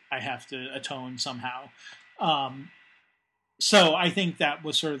like I have to atone somehow. So I think that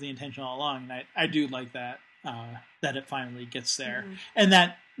was sort of the intention all along, and I do like that that it finally gets there, and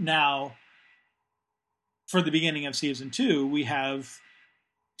that now for the beginning of season 2 we have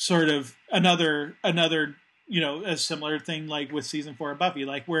sort of another you know a similar thing like with season 4 of Buffy,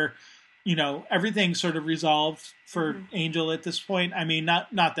 like where you know everything's sort of resolved for Angel at this point. I mean,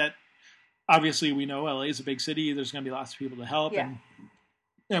 not that obviously we know LA is a big city. There's going to be lots of people to help,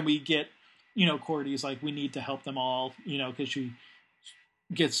 and we get. You know, Cordy's like, we need to help them all, you know, because she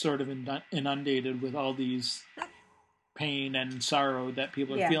gets sort of inundated with all these pain and sorrow that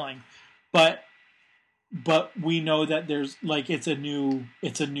people are feeling. But we know that there's like it's a new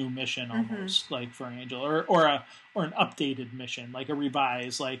mission almost like for Angel or an updated mission, like a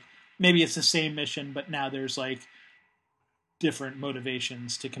revised, like maybe it's the same mission, but now there's like different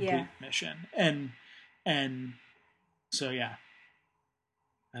motivations to complete the mission. And so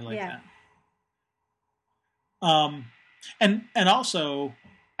I like that. And also,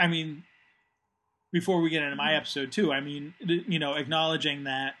 I mean, before we get into my episode too, I mean, you know, acknowledging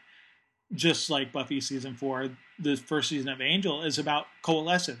that just like Buffy season 4, the first season of Angel is about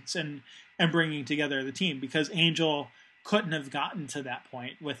coalescence and bringing together the team, because Angel couldn't have gotten to that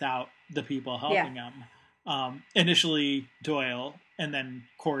point without the people helping him. Initially Doyle, and then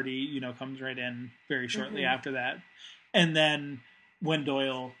Cordy, you know, comes right in very shortly after that. And then when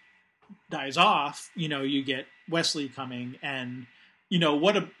Doyle dies off, you know, you get Wesley coming, and you know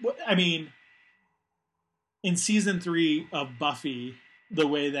I mean, in season 3 of Buffy, the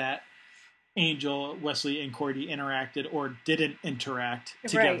way that Angel, Wesley, and Cordy interacted or didn't interact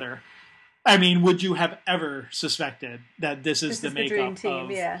together, I mean, would you have ever suspected that this is the makeup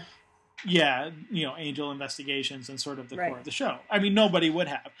of you know, Angel Investigations and sort of the core of the show? I mean, nobody would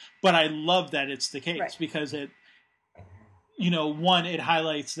have, but I love that it's the case because it, you know, one, it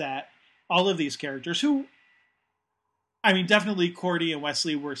highlights that all of these characters who, I mean, definitely Cordy and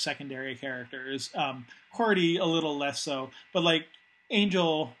Wesley were secondary characters. Cordy a little less so, but like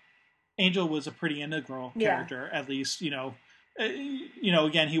Angel was a pretty integral character, at least, you know,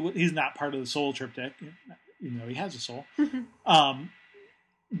 again, he's not part of the soul triptych, even though he has a soul.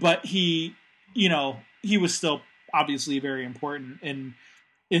 But he, you know, he was still obviously very important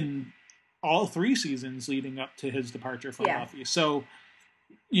in all 3 seasons leading up to his departure from Buffy. So,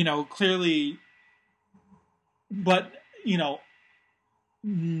 you know, clearly, but, you know,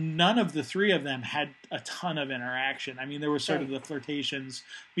 none of the 3 of them had a ton of interaction. I mean, there were sort of the flirtations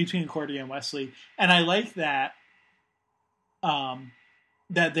between Cordy and Wesley. And I like that,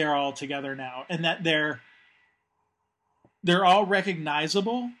 that they're all together now and that they're all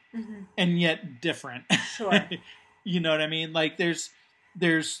recognizable and yet different. Sure. You know what I mean? Like there's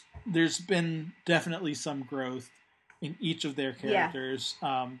been definitely some growth in each of their characters.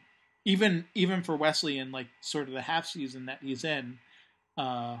 Even for Wesley in like sort of the half season that he's in,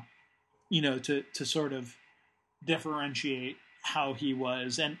 you know, to sort of differentiate how he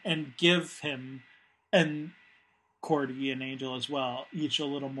was and give him and Cordy and Angel as well, each a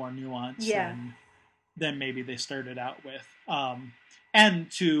little more nuance than maybe they started out with. And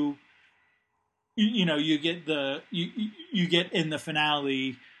to, you know, you get in the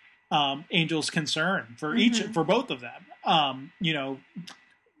finale, Angel's concern for for both of them. You know,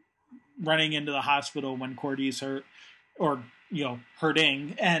 running into the hospital when Cordy's hurt or, you know,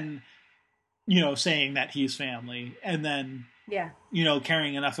 hurting and saying that he's family, and then Yeah.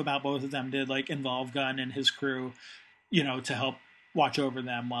 caring enough about both of them to like involve Gunn and his crew, to help watch over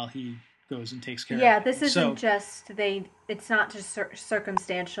them while he goes and takes care Yeah, of this things. isn't just it's not just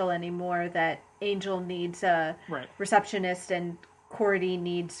circumstantial anymore that Angel needs a Right. receptionist and Cordy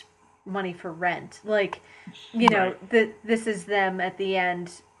needs money for rent. Like, this is them at the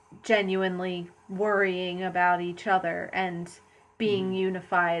end genuinely worrying about each other and being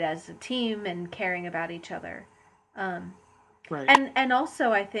unified as a team and caring about each other. Right. And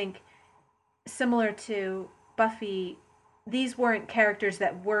also I think similar to Buffy, these weren't characters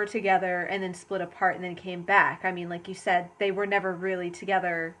that were together and then split apart and then came back. I mean, like you said, they were never really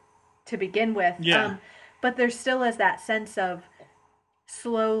together to begin with. Yeah. But there still is that sense of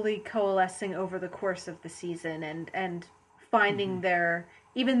slowly coalescing over the course of the season and finding their,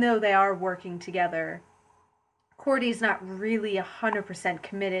 even though they are working together, Cordy's not really 100%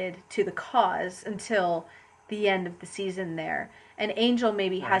 committed to the cause until the end of the season there. And Angel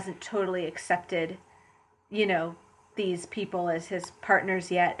maybe hasn't totally accepted, these people as his partners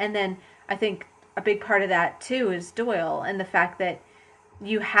yet. And then I think a big part of that too is Doyle and the fact that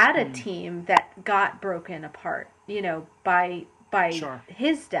you had a team that got broken apart, by Sure.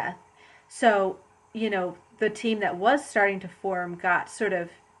 his death. So, the team that was starting to form got sort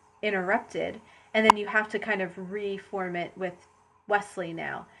of interrupted, and then you have to kind of reform it with Wesley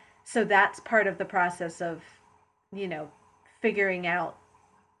now. So that's part of the process of, figuring out,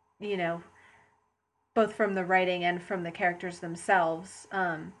 both from the writing and from the characters themselves,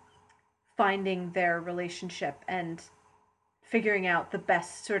 finding their relationship and figuring out the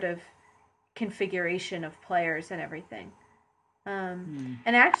best sort of configuration of players and everything. And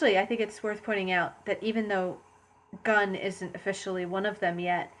actually, I think it's worth pointing out that even though Gunn isn't officially one of them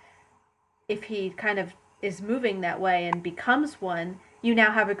yet, if he kind of is moving that way and becomes one, you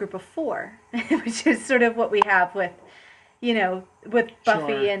now have a group of 4, which is sort of what we have with, with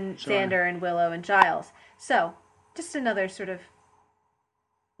Buffy and Xander and Willow and Giles. So, just another sort of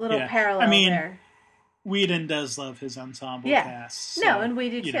little parallel there. Whedon does love his ensemble cast. So, no, and we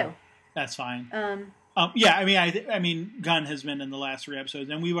do too. That's fine. I mean, Gunn has been in the last 3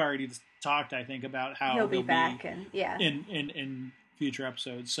 episodes, and we've already talked, I think, about how he'll be back and in future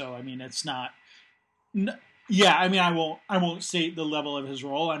episodes. So, I mean, it's not. I won't state the level of his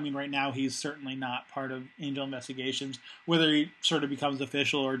role. I mean, right now he's certainly not part of Angel Investigations. Whether he sort of becomes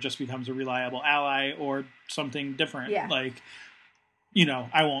official or just becomes a reliable ally or something different, I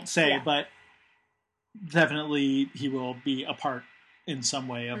won't say, but definitely he will be a part in some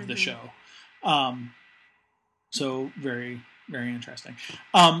way of the show. So very, very interesting.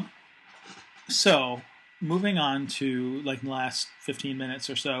 So moving on to like the last 15 minutes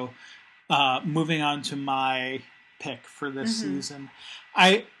or so, moving on to my pick for this season.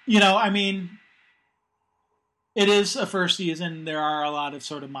 It is a first season. There are a lot of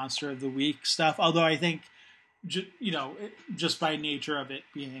sort of Monster of the Week stuff, although I think, just by nature of it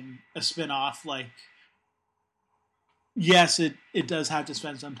being a spin-off, like, yes, it does have to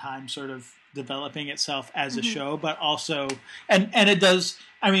spend some time sort of developing itself as a show, but also, and it does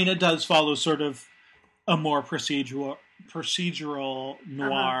follow sort of a more procedural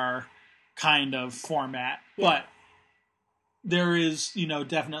noir kind of format, but there is,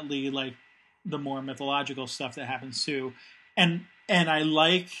 definitely like the more mythological stuff that happens too. And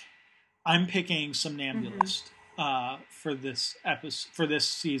I'm picking Somnambulist for this episode, for this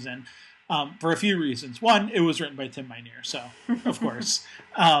season, for a few reasons. One, it was written by Tim Minear, so of course.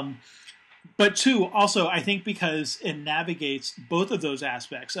 But 2, also, I think because it navigates both of those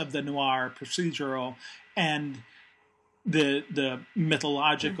aspects of the noir procedural and the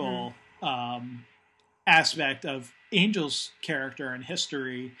mythological aspect of Angel's character and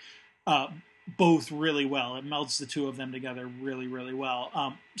history, both really well. It melds the two of them together really, really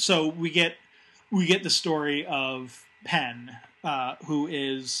well. So we get the story of Penn, who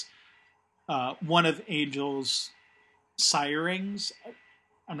is one of Angel's sirings.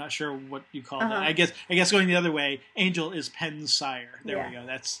 I'm not sure what you call that. I guess going the other way, Angel is Penn's sire. There we go.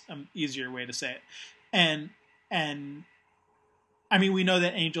 That's an easier way to say it. And I mean, we know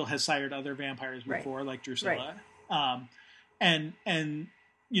that Angel has sired other vampires before, like Drusilla. And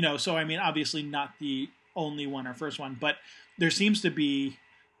so I mean, obviously not the only one or first one, but there seems to be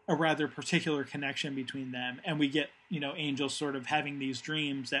a rather particular connection between them, and we get Angel sort of having these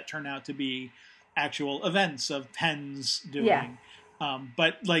dreams that turn out to be actual events of Penn's doing. Yeah.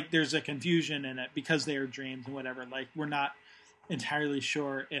 But like, there's a confusion in it because they are dreams and whatever. Like, we're not entirely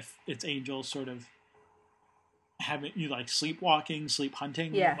sure if it's Angel sort of having sleepwalking, sleep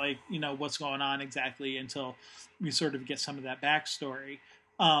hunting, what's going on exactly until we sort of get some of that backstory.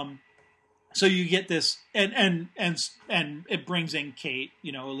 so you get this, and it brings in Kate,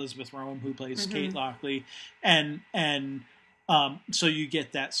 Elizabeth Rome, who plays Kate Lockley, and so you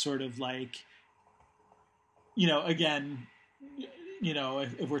get that sort of like, again,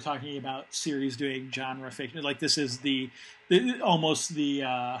 if we're talking about series doing genre fiction, like this is almost the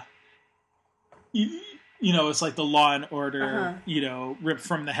it's like the Law and Order, ripped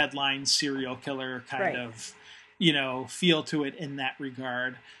from the headline serial killer kind of, feel to it in that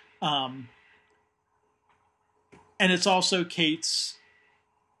regard. And it's also Kate's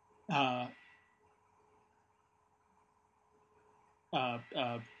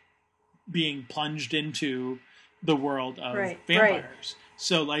being plunged into the world of vampires. Right.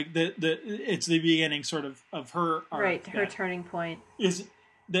 So like it's the beginning sort of her arc, her turning point is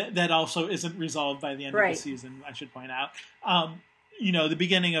that also isn't resolved by the end of the season, I should point out. The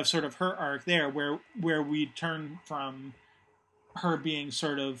beginning of sort of her arc there, where we turn from her being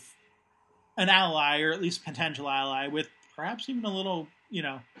sort of an ally, or at least potential ally, with perhaps even a little,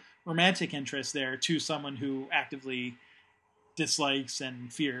 romantic interest there, to someone who actively dislikes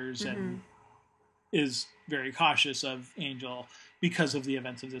and fears and is very cautious of Angel because of the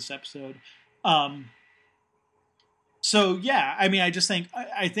events of this episode. So yeah, I mean, I just think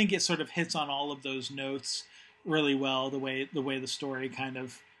I think it sort of hits on all of those notes really well, the way the story kind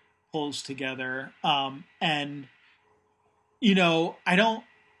of pulls together. And I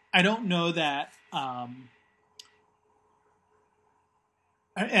don't know that, and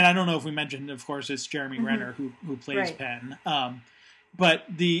I don't know if we mentioned, of course, it's Jeremy Renner who plays Penn. But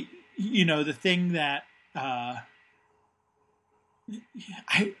the thing that I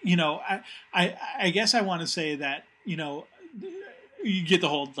guess I want to say that you get the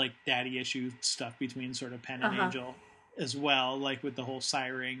whole like daddy issue stuff between sort of Penn and Angel as well, like with the whole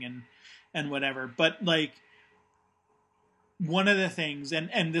siring and whatever. But like, one of the things,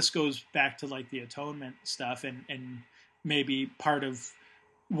 and this goes back to like the atonement stuff, and maybe part of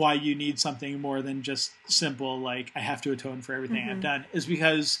why you need something more than just simple, like, I have to atone for everything I've done, is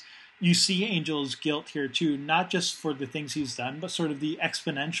because you see Angel's guilt here too, not just for the things he's done, but sort of the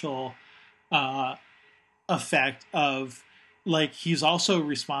exponential effect of, like, he's also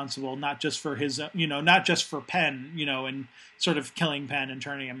responsible, not just for his, not just for Penn, and sort of killing Penn and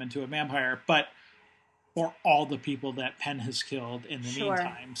turning him into a vampire, but for all the people that Penn has killed in the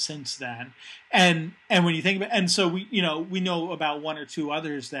meantime since then. And when you think about, and so we know about one or two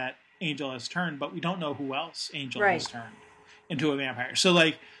others that Angel has turned, but we don't know who else Angel has turned into a vampire. So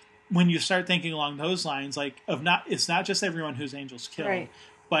like, when you start thinking along those lines, like, it's not just everyone who's Angel's killed,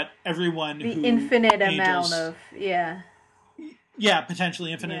 but everyone the infinite amount of,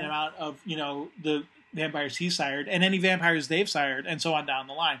 potentially infinite amount of, the vampires he sired and any vampires they've sired, and so on down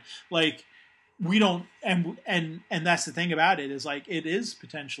the line. Like, we don't, and that's the thing about it, is like, it is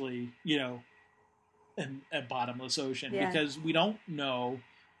potentially, a bottomless ocean, because we don't know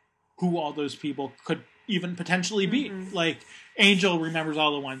who all those people could even potentially be. Like, Angel remembers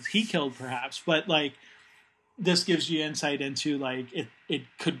all the ones he killed, perhaps, but like, this gives you insight into, like, it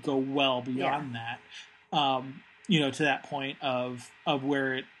could go well beyond that, to that point of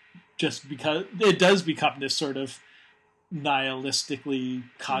where it just, because it does become this sort of nihilistically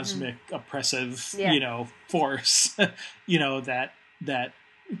cosmic oppressive force that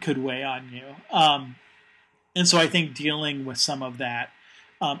could weigh on you, and so I think dealing with some of that,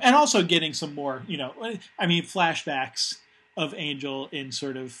 and also getting some more flashbacks of Angel in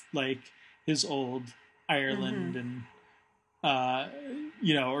sort of like his old Ireland and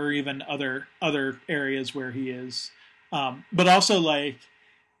or even other areas where he is, but also like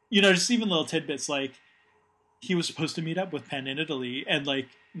just even little tidbits, like he was supposed to meet up with Penn in Italy, and like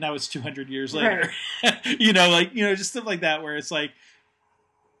now it's 200 years later. Just stuff like that, where it's like,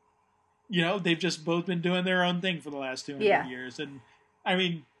 they've just both been doing their own thing for the last 200 years. And I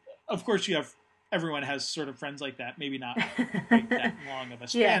mean, of course everyone has sort of friends like that, maybe not like that long of a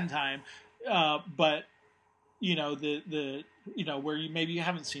span time. But the where maybe you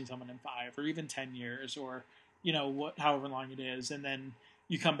haven't seen someone in 5 or even 10 years, or, however long it is. And then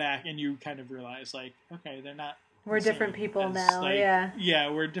you come back and you kind of realize, like, okay, they're not. We're different people now. Like, yeah,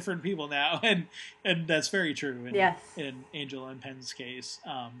 we're different people now, and that's very true in Angel and Penn's case.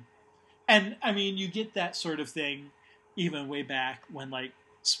 And I mean, you get that sort of thing even way back when, like,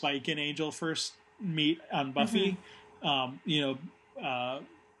 Spike and Angel first meet on Buffy. I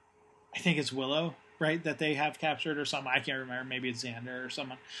think it's Willow, right, that they have captured, or something. I can't remember. Maybe it's Xander or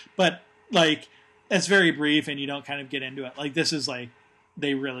someone. But like, it's very brief, and you don't kind of get into it. Like, this is like,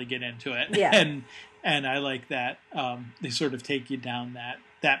 they really get into it. And I like that they sort of take you down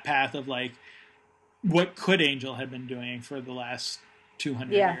that path of, like, what could Angel have been doing for the last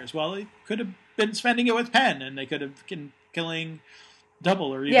 200 Yeah. years. Well, he could have been spending it with Penn, and they could have been killing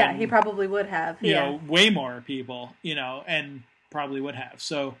double or even, Yeah, he probably would have. you Yeah. know, way more people, you know, and probably would have.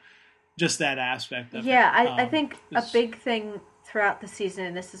 So just that aspect of Yeah, it. I think a is- big thing throughout the season,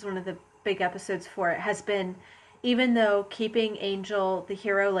 and this is one of the big episodes for it, has been even though keeping Angel the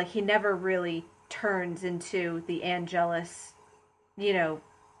hero, like he never really turns into the Angelus, you know,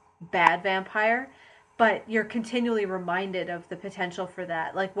 bad vampire, but you're continually reminded of the potential for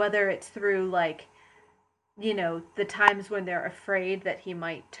that. Like whether it's through like, you know, the times when they're afraid that he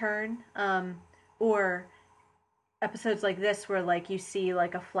might turn, or episodes like this where like you see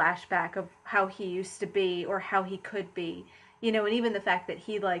like a flashback of how he used to be or how he could be, you know, and even the fact that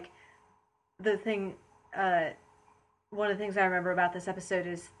he like the thing one of the things I remember about this episode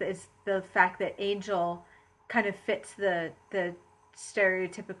is the fact that Angel kind of fits the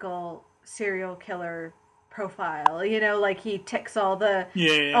stereotypical serial killer profile, you know, like he ticks all the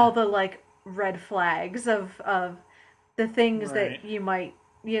like red flags of the things Right. that you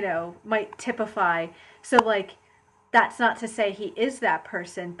might typify. So like that's not to say he is that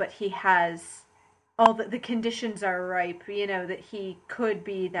person, but he has all the conditions are ripe, you know, that he could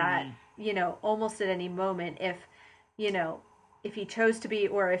be that, you know, almost at any moment if, you know, if he chose to be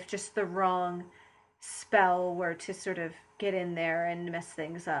or if just the wrong spell were to sort of get in there and mess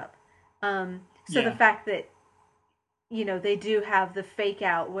things up. So the fact that, you know, they do have the fake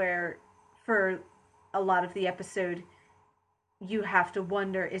out where for a lot of the episode you have to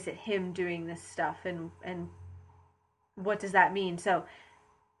wonder, is it him doing this stuff and what does that mean? So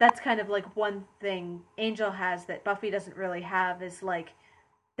that's kind of like one thing Angel has that Buffy doesn't really have is like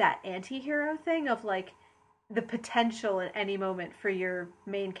that anti-hero thing of like the potential at any moment for your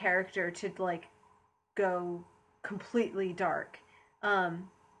main character to like go completely dark.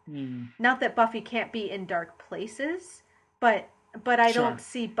 Not that Buffy can't be in dark places, but I Sure. don't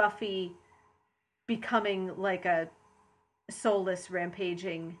see Buffy becoming like a soulless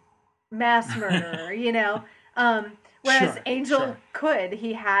rampaging mass murderer, you know? Whereas Sure, Angel sure. could.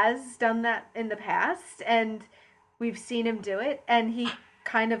 He has done that in the past, and we've seen him do it, and he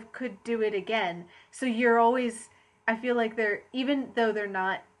kind of could do it again. So you're always, I feel like they're, even though they're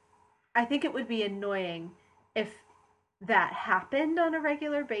not, I think it would be annoying if that happened on a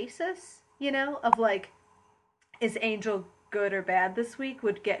regular basis, you know, of like, is Angel good or bad this week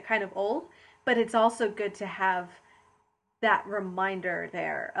would get kind of old, but it's also good to have that reminder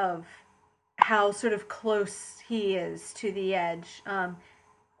there of how sort of close he is to the edge,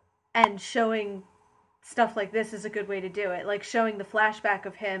 and showing stuff like this is a good way to do it, like showing the flashback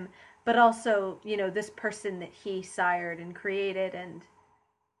of him but also, you know, this person that he sired and created and,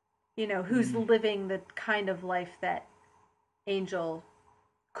 you know, who's living the kind of life that Angel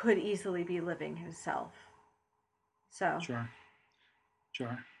could easily be living himself. So Sure.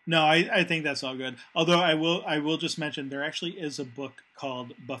 No, I think that's all good. Although I will just mention there actually is a book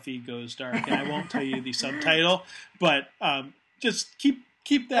called Buffy Goes Dark, and I won't tell you the subtitle, but just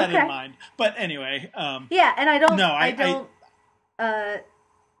keep that in mind. But anyway, yeah, and I don't. No, I don't.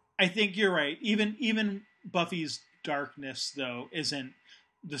 I think you're right. Even Buffy's darkness though isn't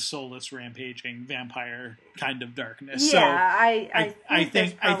the soulless rampaging vampire kind of darkness. Yeah, so I think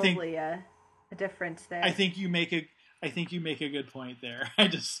there's I think probably a difference there. I think you make a good point there. I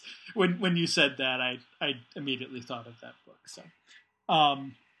just when you said that, I immediately thought of that book. So,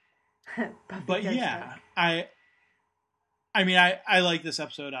 but yeah, I mean, I like this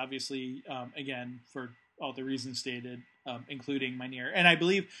episode obviously. Again, for all the reasons stated, including Mynheer, and I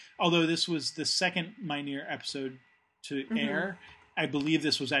believe although this was the second Mynheer episode to air, I believe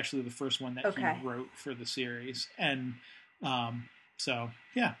this was actually the first one that he wrote for the series, and so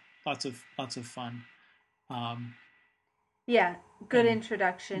yeah, lots of fun. Yeah, good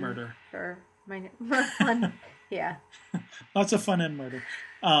introduction. Murder for fun. Yeah, lots of fun and murder.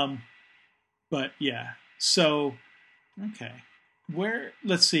 But yeah, so okay,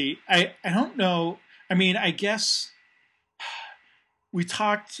 let's see. I don't know. I mean, I guess we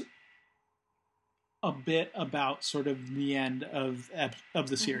talked a bit about sort of the end of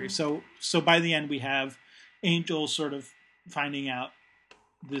the series. So by the end we have Angel sort of finding out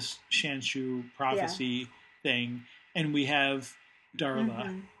this Shanshu prophecy thing, and we have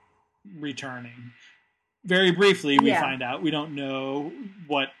Darla returning. Very briefly, we find out we don't know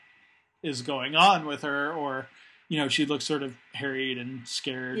what is going on with her, or you know, she looks sort of harried and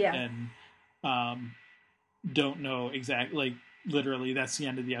scared, and don't know exactly. Like literally, that's the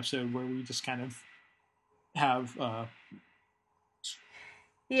end of the episode where we just kind of have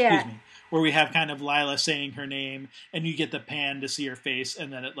excuse me, where we have kind of Lila saying her name, and you get the pan to see her face,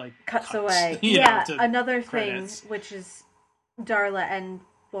 and then it like cuts away. Another credits. Thing, Darla and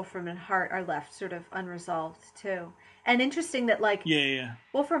Wolfram and Hart are left sort of unresolved too. And interesting that like Yeah, yeah.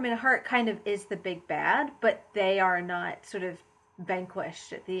 Wolfram and Hart kind of is the big bad, but they are not sort of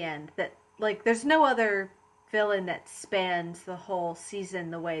vanquished at the end. That like there's no other villain that spans the whole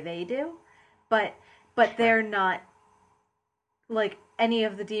season the way they do. But Sure. they're not like any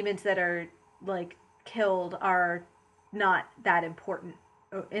of the demons that are like killed are not that important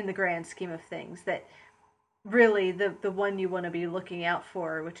in the grand scheme of things. That really the one you want to be looking out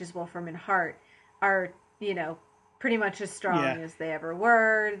for, which is Wolfram and Hart, are pretty much as strong Yeah. as they ever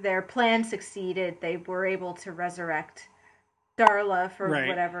were. Their plan succeeded. They were able to resurrect Darla for Right.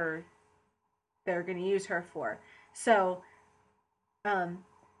 whatever they're going to use her for. So um,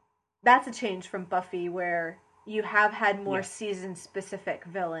 that's a change from Buffy, where you have had more Yeah. season specific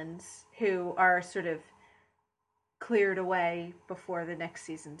villains who are sort of cleared away before the next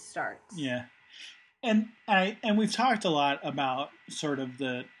season starts. Yeah. And we've talked a lot about sort of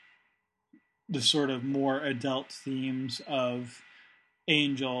the sort of more adult themes of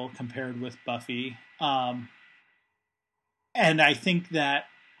Angel compared with Buffy. And I think that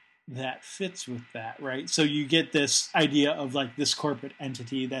fits with that, right? So you get this idea of like this corporate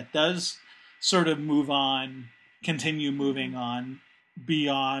entity that does sort of move on, continue moving on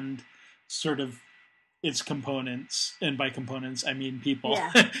beyond sort of its components, and by components I mean people.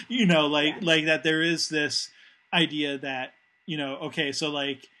 Yeah. Like Yeah. like that there is this idea that, okay, so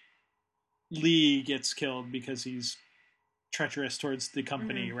like Lee gets killed because he's treacherous towards the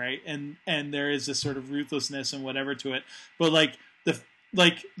company, Mm-hmm. right? And there is this sort of ruthlessness and whatever to it. But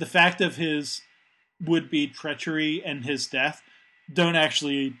the fact of his would be treachery and his death don't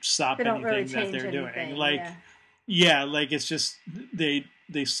actually stop They don't really anything that change they're doing. anything. Like Yeah. yeah, like it's just they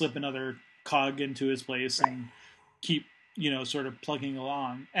slip another cog into his place Right. and keep sort of plugging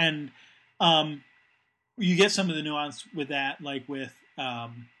along. And um you get some of the nuance with that, like with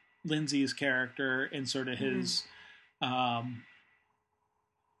Lindsay's character and sort of his um,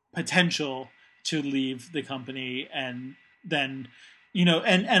 potential to leave the company, and then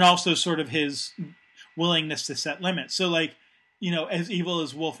and also sort of his willingness to set limits. So like as evil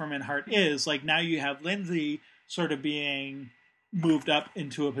as Wolfram and Hart is, like now you have Lindsay sort of being moved up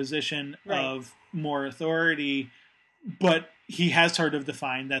into a position Right. of more authority, but he has sort of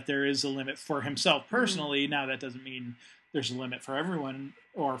defined that there is a limit for himself personally. Now that doesn't mean there's a limit for everyone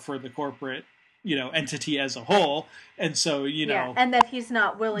or for the corporate entity as a whole. And so Yeah, and that he's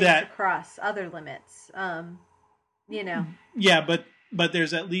not willing that to cross other limits. yeah, but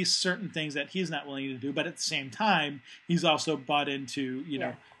there's at least certain things that he's not willing to do, but at the same time he's also bought into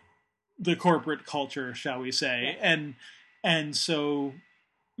Yeah. the corporate culture, shall we say. Yeah. And so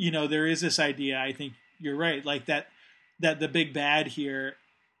there is this idea, I think you're right, like that the big bad here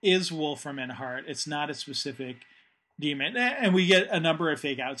is Wolfram and Hart. It's not a specific demon. And we get a number of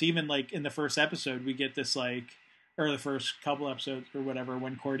fake outs. Even like in the first episode, we get this like, or the first couple episodes or whatever,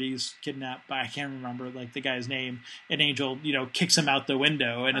 when Cordy's kidnapped by, I can't remember like the guy's name, and Angel, kicks him out the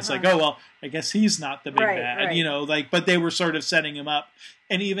window, and it's like, oh well, I guess he's not the big Right, bad, right. like, but they were sort of setting him up.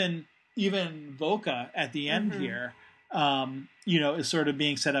 And even Volca at the end here, is sort of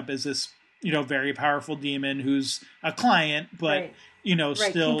being set up as this, very powerful demon who's a client, but Right.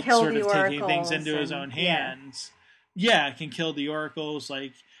 still Can kill sort the of taking things oracles into his and- own hands. Yeah, can kill the oracles,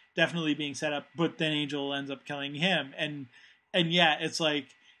 like definitely being set up, but then Angel ends up killing him. And yeah, it's like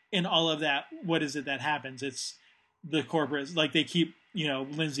in all of that, what is it that happens? It's the corporate, like they keep,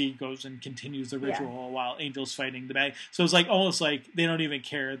 Lindsay goes and continues the Yeah. ritual while Angel's fighting the bad. So it's like almost like they don't even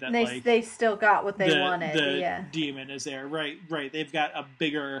care that They like they still got what they the wanted. Yeah. demon is there. Right. They've got a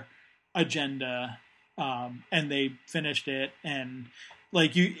bigger agenda, and they finished it. And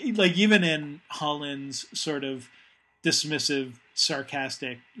like even in Holland's sort of dismissive,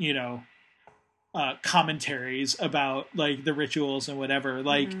 sarcastic, commentaries about like the rituals and whatever,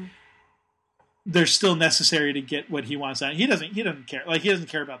 like they're still necessary to get what he wants out. He doesn't care. Like he doesn't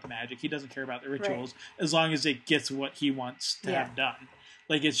care about the magic. He doesn't care about the rituals as long as it gets what he wants to have done.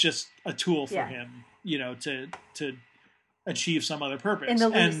 Like it's just a tool for him, to achieve some other purpose In the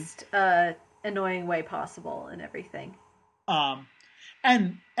least annoying way possible and everything.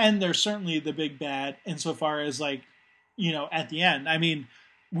 And there's certainly the big bad insofar as like, at the end, I mean,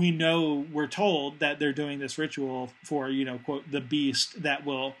 we're told that they're doing this ritual for, quote, the beast that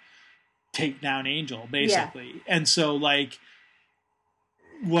will take down Angel, basically. Yeah. And so like,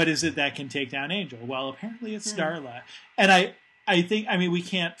 what is it that can take down Angel? Well, apparently it's Darla. And I think, I mean, we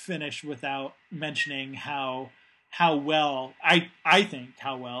can't finish without mentioning how well, I think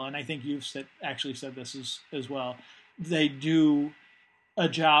how well, and I think you've actually said this as well, they do a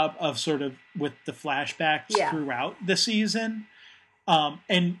job of sort of with the flashbacks Yeah. throughout the season,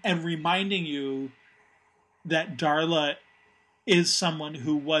 and reminding you that Darla is someone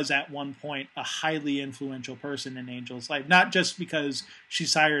who was at one point a highly influential person in Angel's life, not just because she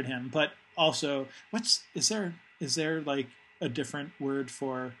sired him, but also is there like a different word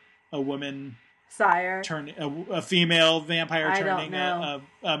for a woman Sire. turning a female vampire I turning don't know.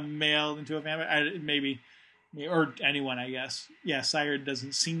 a male into a vampire? Maybe, or anyone, I guess. Yeah, sire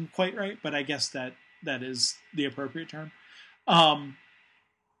doesn't seem quite right, but I guess that is the appropriate term.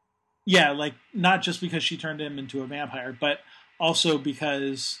 Yeah, like not just because she turned him into a vampire, but also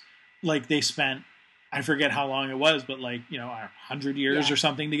because like they spent, I forget how long it was, but like 100 years Yeah. or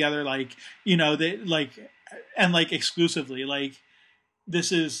something together. Like they like and like exclusively like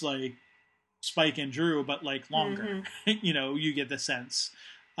this is like Spike and Drew, but like longer. Mm-hmm. You get the sense.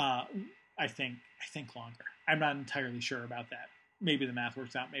 I think longer. I'm not entirely sure about that. Maybe the math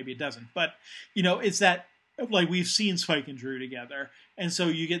works out, maybe it doesn't. But it's that like we've seen Spike and Drew together, and so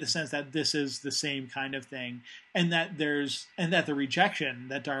you get the sense that this is the same kind of thing, and that the rejection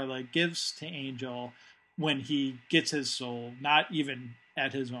that Darla gives to Angel when he gets his soul, not even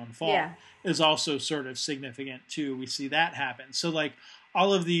at his own fault, Yeah. is also sort of significant too. We see that happen. So like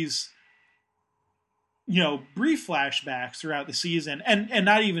all of these brief flashbacks throughout the season, and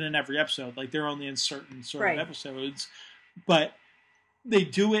not even in every episode, like they're only in certain sort Right. of episodes, but they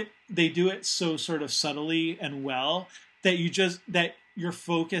do it so sort of subtly and well that you're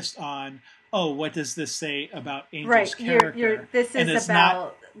focused on, oh, what does this say about Angel's character? This And is it's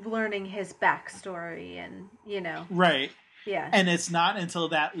about learning his backstory, and right. Yeah. And it's not until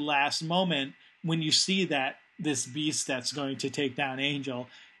that last moment when you see that this beast that's going to take down Angel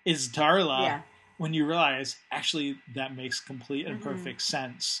is Darla, Yeah. when you realize actually that makes complete and perfect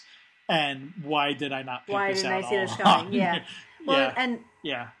sense. And why did I not pick Why this didn't out I see all this along? coming? Yeah. Well, Yeah. and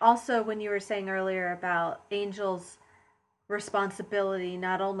Yeah. also when you were saying earlier about Angel's responsibility,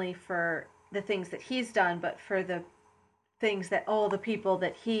 not only for the things that he's done, but for the things that all the people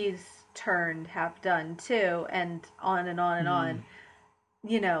that he's turned have done too, and on and on and on.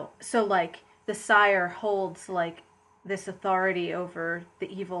 So like the sire holds like this authority over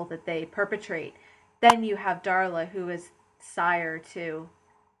the evil that they perpetrate. Then you have Darla, who is sire to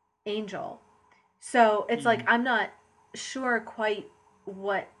Angel. So it's like I'm not sure quite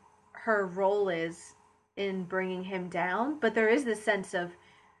what her role is in bringing him down, but there is this sense of,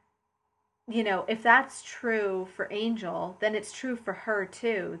 if that's true for Angel, then it's true for her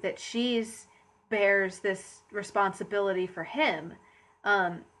too, that she's bears this responsibility for him,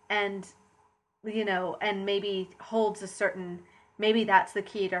 and and maybe holds a certain, maybe that's the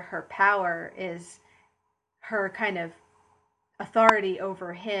key to her power, is her kind of authority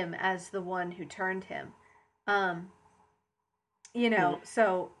over him as the one who turned him.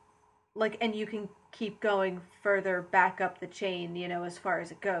 So like, and you can keep going further back up the chain, as far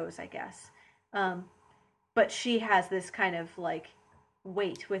as it goes, I guess. But she has this kind of like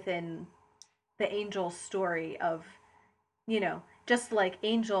weight within the Angel story of, just like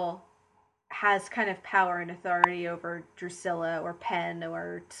Angel has kind of power and authority over Drusilla or Penn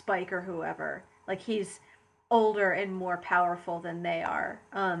or Spike or whoever. Like he's older and more powerful than they are.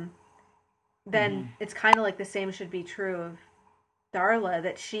 Then it's kind of like the same should be true of Darla,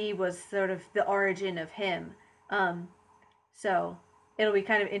 that she was sort of the origin of him. So it'll be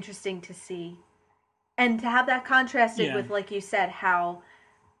kind of interesting to see, and to have that contrasted with, like you said, how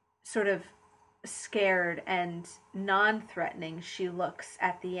sort of scared and non-threatening she looks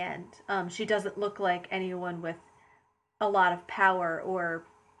at the end. She doesn't look like anyone with a lot of power or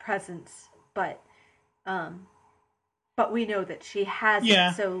presence, but we know that she has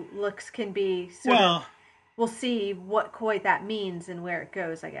it. So looks can be sort of. We'll see what quite that means and where it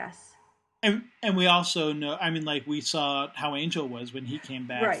goes, I guess. And we also know, I mean, like we saw how Angel was when he came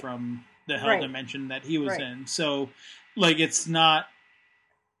back from the hell dimension that he was in. So, like, it's not.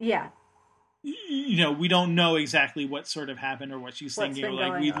 Yeah. We don't know exactly what sort of happened or what she's thinking.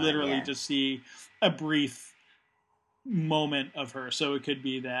 Like, we literally just see a brief moment of her. So it could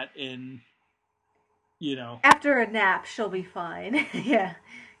be that in, after a nap, she'll be fine. Yeah.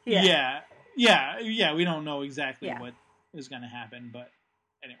 We don't know exactly what is going to happen, but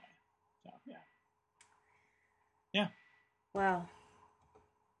anyway. So, yeah. Wow.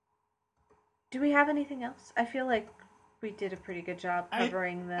 Do we have anything else? I feel like we did a pretty good job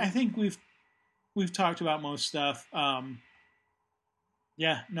covering I think we've talked about most stuff. I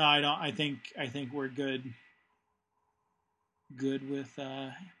don't. I think we're good with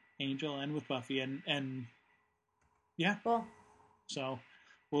Angel and with Buffy, and yeah. Cool. So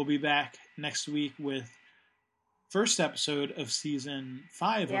we'll be back next week with first episode of season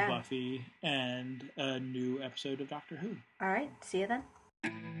 5 Yeah. of Buffy and a new episode of Doctor Who. All right. See you then.